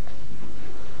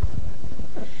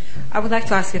 I would like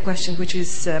to ask a question which is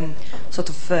sort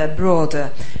of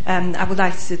broader. I would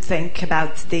like to think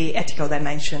about the ethical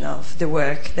dimension of the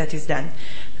work that is done.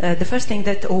 The first thing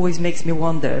that always makes me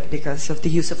wonder, because of the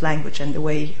use of language and the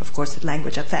way, of course, that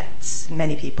language affects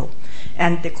many people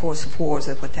and the course of wars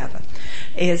or whatever,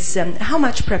 is how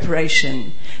much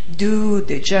preparation do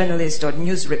the journalists or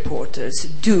news reporters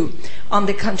do on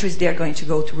the countries they are going to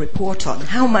go to report on?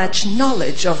 How much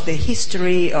knowledge of the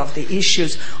history, of the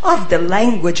issues, of the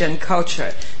language and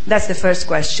culture? That's the first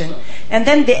question. And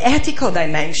then the ethical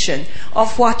dimension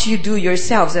of what you do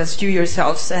yourselves, as you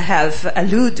yourselves have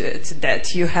alluded,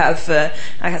 that you have a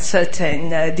certain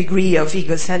degree of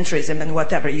egocentrism in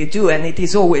whatever you do, and it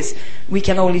is always, we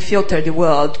can only filter the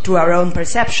world through our own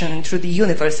perception, through the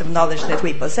universe of knowledge that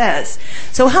we possess.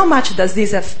 So how much does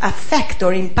this affect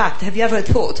or impact? Have you ever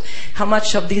thought how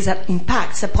much of this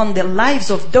impacts upon the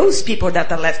lives of those people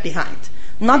that are left behind?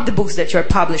 Not the books that you're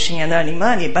publishing and earning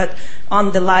money, but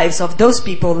on the lives of those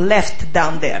people left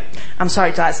down there. I'm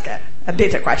sorry to ask a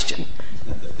bitter question.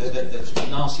 There's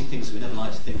nasty things that we never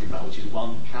like to think about, which is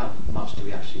one, how much do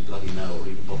we actually bloody know or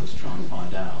even bother to try and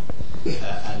find out?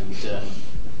 And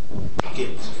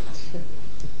guilt.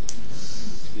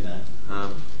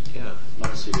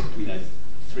 Obviously,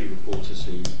 three reporters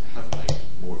who have made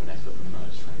more of an effort than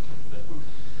most, frankly.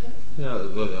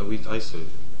 I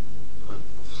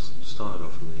started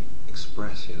off in the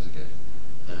Express years ago,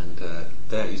 and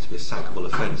there used to be a sackable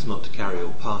offence not to carry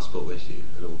your passport with you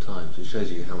at all times. It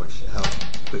shows you how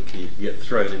quickly you get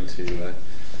thrown into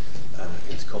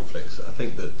conflicts. I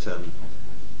think that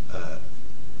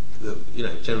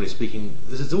generally speaking,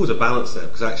 there's always a balance there,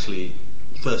 because actually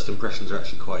first impressions are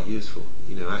actually quite useful.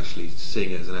 Actually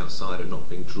seeing it as an outsider, not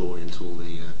being drawn into all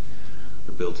the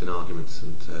built-in arguments,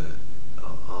 and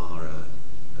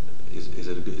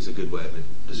is a good way of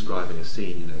describing a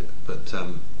scene.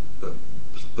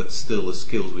 But still, the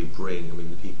skills we bring. The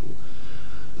people.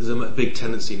 There's a big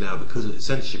tendency now, because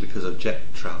of jet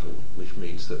travel, which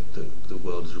means that the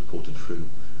world is reported through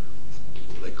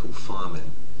what they call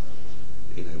firemen.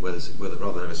 Whether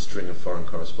rather than have a string of foreign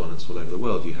correspondents all over the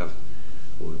world, you have,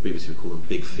 or the BBC would call them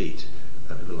big feet,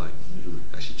 who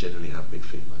actually generally have big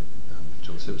feet, like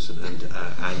John Simpson and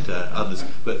others,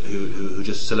 but who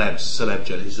just celeb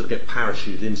journalists who sort of get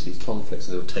parachuted into these conflicts,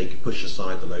 and they'll push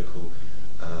aside the local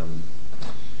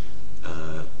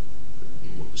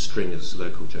stringers,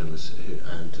 local journalists,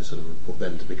 and to sort of report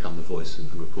them to become the voice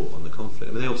and report on the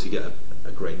conflict. They obviously get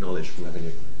a great knowledge from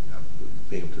being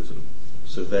able to sort of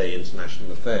survey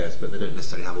international affairs, but they don't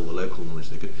necessarily have all the local knowledge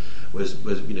they could. Whereas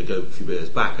go a few years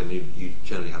back, and you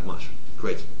generally have much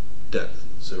greater depth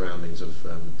surroundings of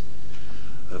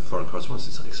foreign correspondence.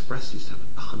 It's like Express used to have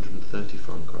 130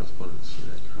 foreign correspondents.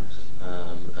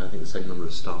 I think the same number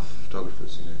of staff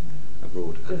photographers,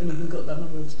 abroad. You haven't even got that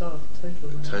number of staff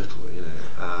total. Totally,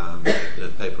 the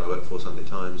paper I work for, Sunday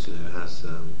Times, has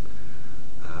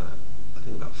I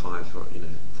think about 5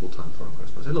 full-time foreign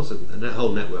correspondents, and also a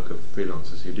whole network of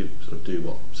freelancers who do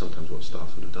what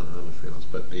staff would have done another freelance.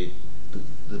 But the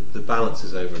balance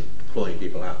is over deploying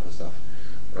people out and stuff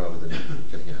rather than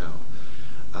getting it out.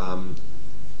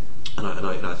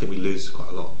 I think we lose quite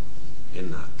a lot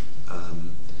in that.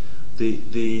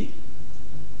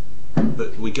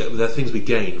 But there are things we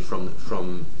gain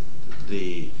from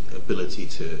the ability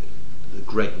to the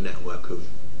great network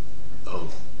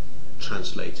of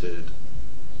translated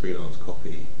freelance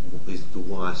copy, the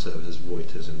wire services,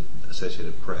 Reuters and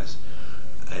Associated Press,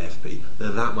 AFP.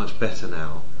 They're that much better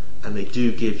now, and they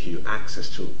do give you access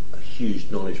to a huge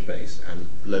knowledge base and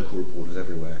local reporters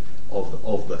everywhere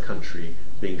of the country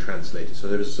being translated. So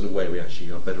there is a sort of way we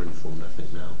actually are better informed, I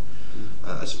think, now.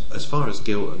 As far as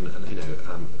guilt and as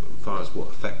far as what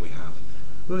effect we have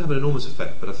an enormous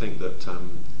effect. But I think that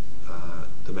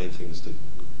the main thing is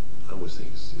I always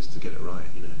think is to get it right,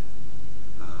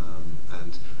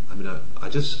 and I mean I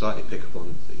just slightly pick up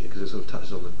on, because it sort of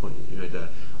touches on the point you made there.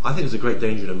 I think there's a great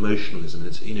danger in emotionalism.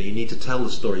 It's, you need to tell the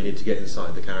story, you need to get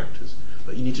inside the characters,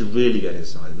 but you need to really get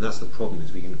inside, and that's the problem.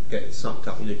 Is we can get sucked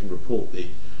up. You can report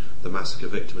the massacre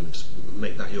victim and just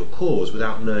make that your cause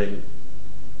without knowing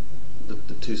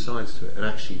the two sides to it. And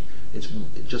actually, it's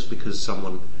just because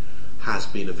someone has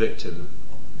been a victim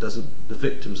the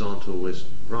victims aren't always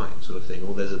right, sort of thing,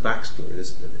 or there's a backstory.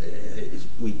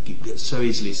 We get so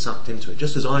easily sucked into it,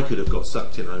 just as I could have got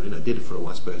sucked in. I did it for a,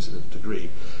 I suppose, in a degree.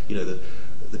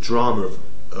 The drama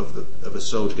of a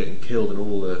soldier getting killed and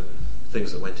all the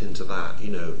things that went into that.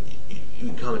 You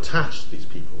can't attach to these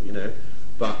people,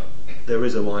 but there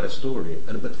is a wider story.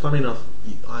 But funny enough,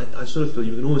 I sort of feel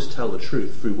you can always tell the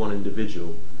truth through one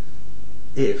individual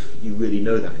if you really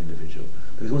know that individual,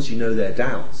 because once you know their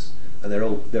doubts and their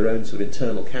own sort of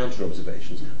internal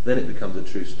counter-observations, then it becomes a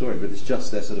true story. But it's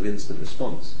just their sort of instant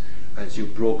response, and so you're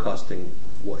broadcasting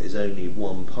what is only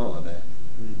one part of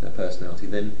their personality.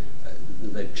 Then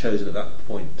they've chosen at that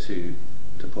point to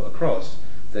put across.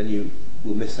 Then you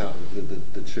will miss out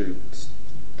the true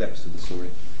depths of the story.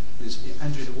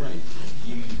 Andrew, in a way,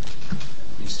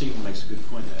 Stephen makes a good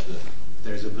point there, that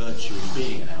there is a virtue in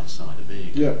being an outsider,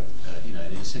 in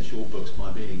a sense, your books, by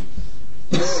being,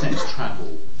 in a sense,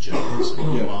 travel journals,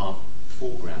 you are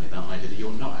foregrounding that idea that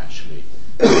you're not actually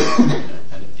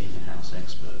an in-house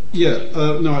expert.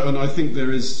 No, and I think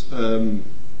there is.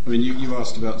 You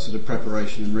asked about sort of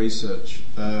preparation and research.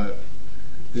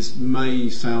 This may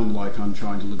sound like I'm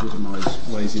trying to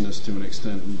legitimise laziness to an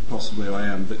extent, and possibly I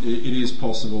am, but it is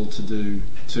possible to do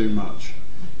too much.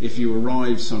 If you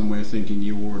arrive somewhere thinking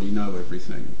you already know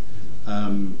everything,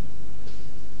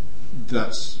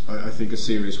 that's, I think, a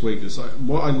serious weakness.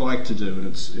 What I like to do, and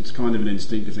it's kind of an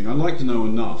instinctive thing, I like to know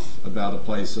enough about a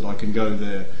place that I can go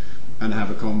there and have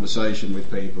a conversation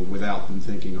with people without them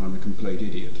thinking I'm a complete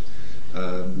idiot.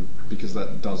 Because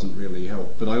that doesn't really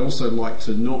help. But I also like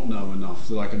to not know enough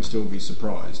that I can still be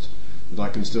surprised, that I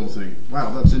can still think,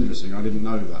 wow, that's interesting, I didn't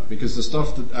know that. Because the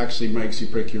stuff that actually makes you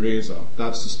prick your ears up,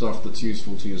 that's the stuff that's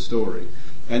useful to your story.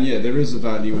 And there is a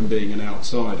value in being an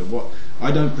outsider.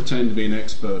 I don't pretend to be an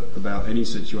expert about any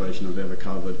situation I've ever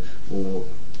covered or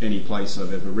any place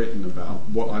I've ever written about.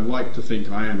 What I like to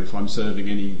think I am, if I'm serving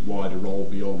any wider role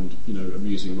beyond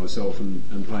amusing myself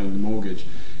and paying the mortgage,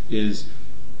 is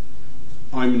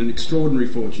I'm in an extraordinary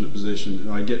fortunate position,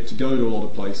 and I get to go to a lot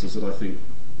of places that I think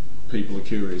people are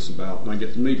curious about, and I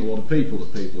get to meet a lot of people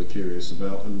that people are curious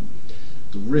about, and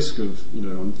the risk of,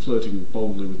 I'm flirting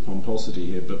boldly with pomposity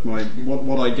here, but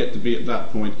what I get to be at that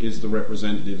point is the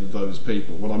representative of those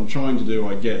people. What I'm trying to do,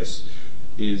 I guess,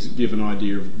 is give an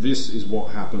idea of this is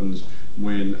what happens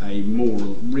when a more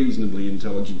reasonably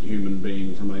intelligent human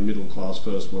being from a middle-class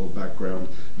first world background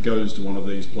goes to one of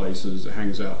these places,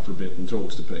 hangs out for a bit and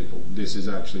talks to people. This is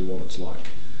actually what it's like.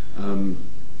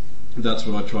 That's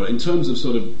what I try. In terms of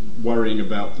sort of worrying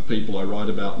about the people I write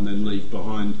about and then leave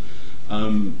behind,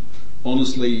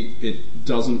 honestly, it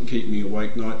doesn't keep me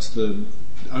awake nights. The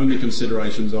only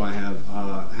considerations I have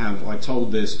I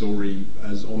told their story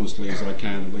as honestly as I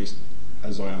can, at least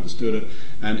as I understood it,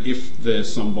 and if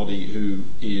there's somebody who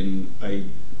in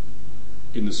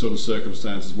the sort of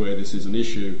circumstances where this is an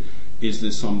issue, is there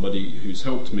somebody who's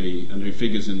helped me and who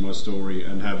figures in my story,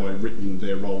 and have I written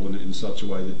their role in it in such a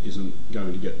way that isn't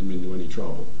going to get them into any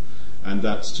trouble? And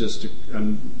that's just,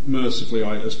 and mercifully,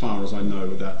 as far as I know,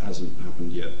 that hasn't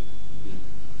happened yet.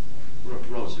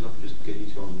 Ros, if I could just get you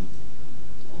on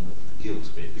the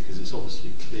guilt bit, because it's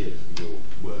obviously clear from your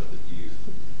work that you've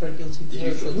very guilty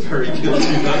person. Very guilty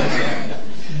person.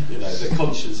 The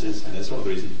conscience is, and it's one of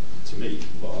the reasons to me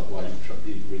why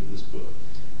you've written this book.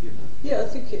 Yeah, I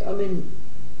think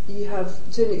you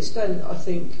have, to an extent, I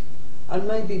think, and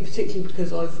maybe particularly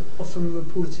because I've often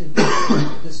reported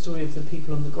the story of the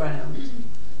people on the ground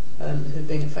who've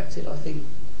been affected. I think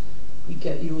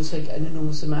you also get an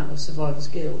enormous amount of survivor's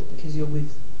guilt because you're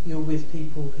with you're with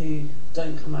people who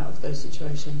don't come out of those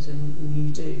situations and you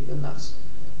do, then that's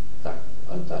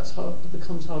hard. It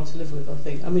becomes hard to live with, I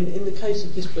think. I mean, in the case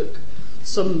of this book,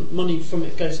 some money from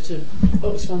it goes to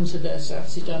Oxfam, to their South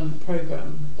Sudan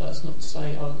programme. That's not to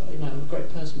say I'm a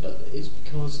great person, but it's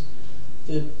because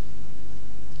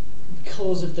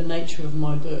of the nature of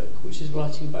my book, which is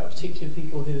writing about particular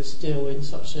people who are still in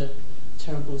such a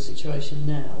terrible situation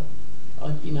now.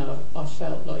 I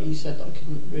felt, like you said, that I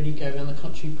couldn't really go around the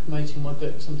country promoting my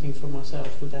book, something for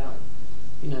myself, without,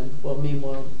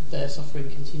 meanwhile their suffering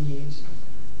continues.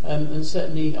 And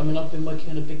certainly, I mean, I've been working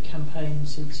on a big campaign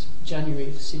since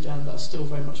January for Sudan. That's still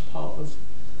very much part of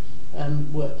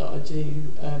work that I do.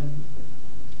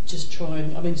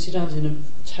 Sudan's in a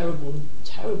terrible,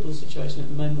 terrible situation at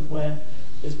the moment, where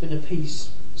there's been a peace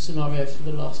scenario for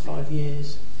the last 5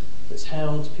 years that's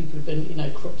held. People have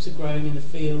been, crops are growing in the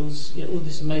fields, all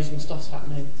this amazing stuff's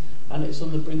happening, and it's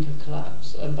on the brink of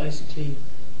collapse. And basically,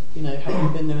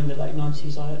 having been there in the late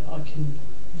 90s, I can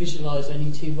visualise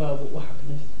only too well what will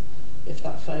happen if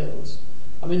that fails.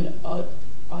 I mean, I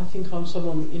think I'm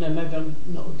someone, maybe I'm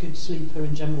not a good sleeper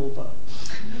in general, but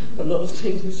a lot of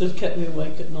things have kept me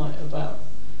awake at night about,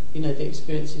 the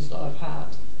experiences that I've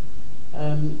had.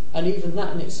 And even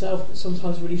that in itself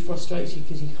sometimes really frustrates you,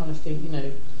 because you kind of think,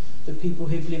 the people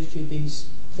who've lived through these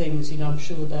things, I'm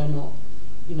sure they're not,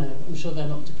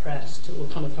 depressed or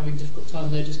kind of having a difficult time.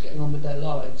 They're just getting on with their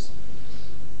lives.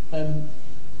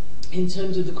 In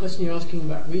terms of the question you're asking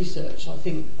about research, I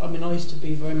used to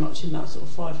be very much in that sort of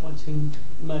firefighting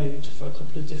mode for a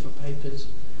couple of different papers,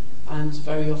 and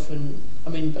very often,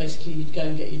 basically you'd go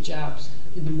and get your jabs.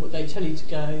 They tell you to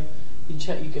go, you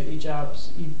check, you get your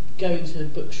jabs, you go into a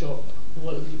bookshop,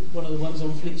 one of the ones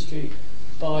on Fleet Street,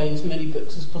 buy as many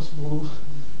books as possible,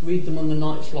 read them on the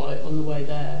night flight on the way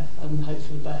there, and hope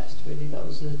for the best. Really, that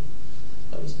was the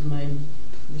main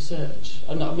research.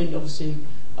 And obviously,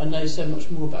 I know so much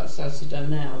more about South Sudan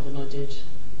now than I did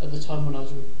at the time when I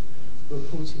was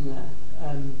reporting there.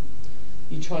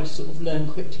 You try to sort of learn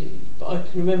quickly, but I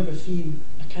can remember a few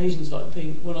occasions, like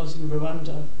when I was in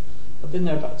Rwanda. I've been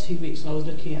there about 2 weeks, and I was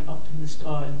looking up in the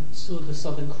sky and saw the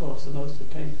Southern Cross, and I was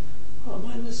thinking, am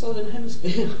I in the Southern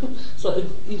Hemisphere? So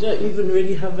you don't even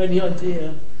really have any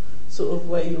idea sort of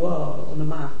where you are on a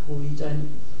map, or you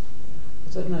don't.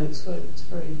 I don't know. It's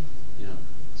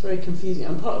very confusing,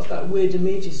 and part of that weird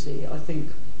immediacy, I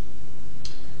think,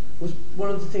 was one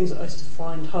of the things that I used to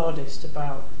find hardest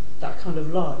about that kind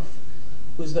of life,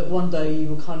 was that one day you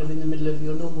were kind of in the middle of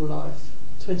your normal life.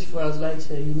 24 hours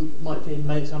later, you might be in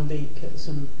Mozambique at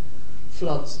some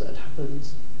floods that had happened.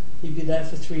 You'd be there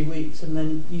for 3 weeks, and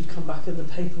then you'd come back and the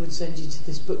paper would send you to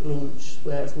this book launch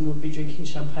where everyone would be drinking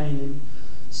champagne in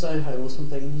Soho or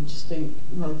something, and you'd just think,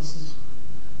 this is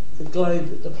the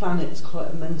globe, the planet is quite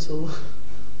a mental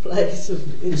place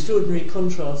of extraordinary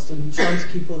contrast, and trying to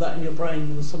keep all that in your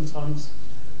brain was sometimes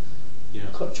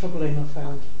quite troubling, I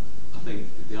found. I think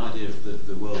the idea of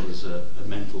the world as a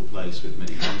mental place with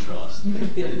many contrasts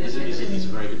is a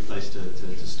very good place to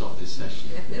stop this session.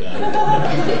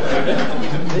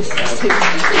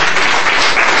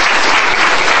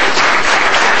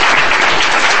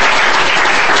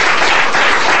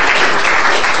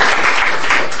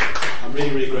 I'm really,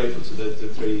 really grateful to the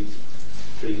three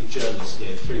journalists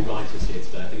here, 3 writers here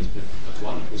today. I think it's been a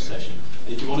wonderful session.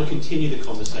 And if you want to continue the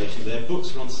conversation, their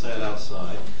books are on sale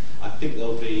outside. I think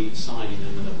they'll be signing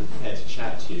them, and they'll be prepared to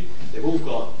chat to you. They're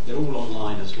all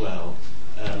online as well,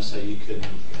 so you can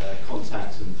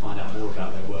contact and find out more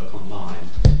about their work online.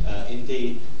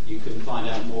 Indeed, you can find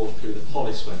out more through the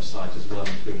Polis website as well,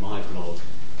 and through my blog,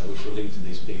 which will link to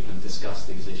these people and discuss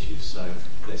these issues. So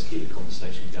let's keep the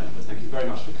conversation going. But thank you very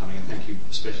much for coming, and thank you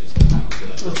especially to the panel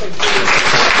today.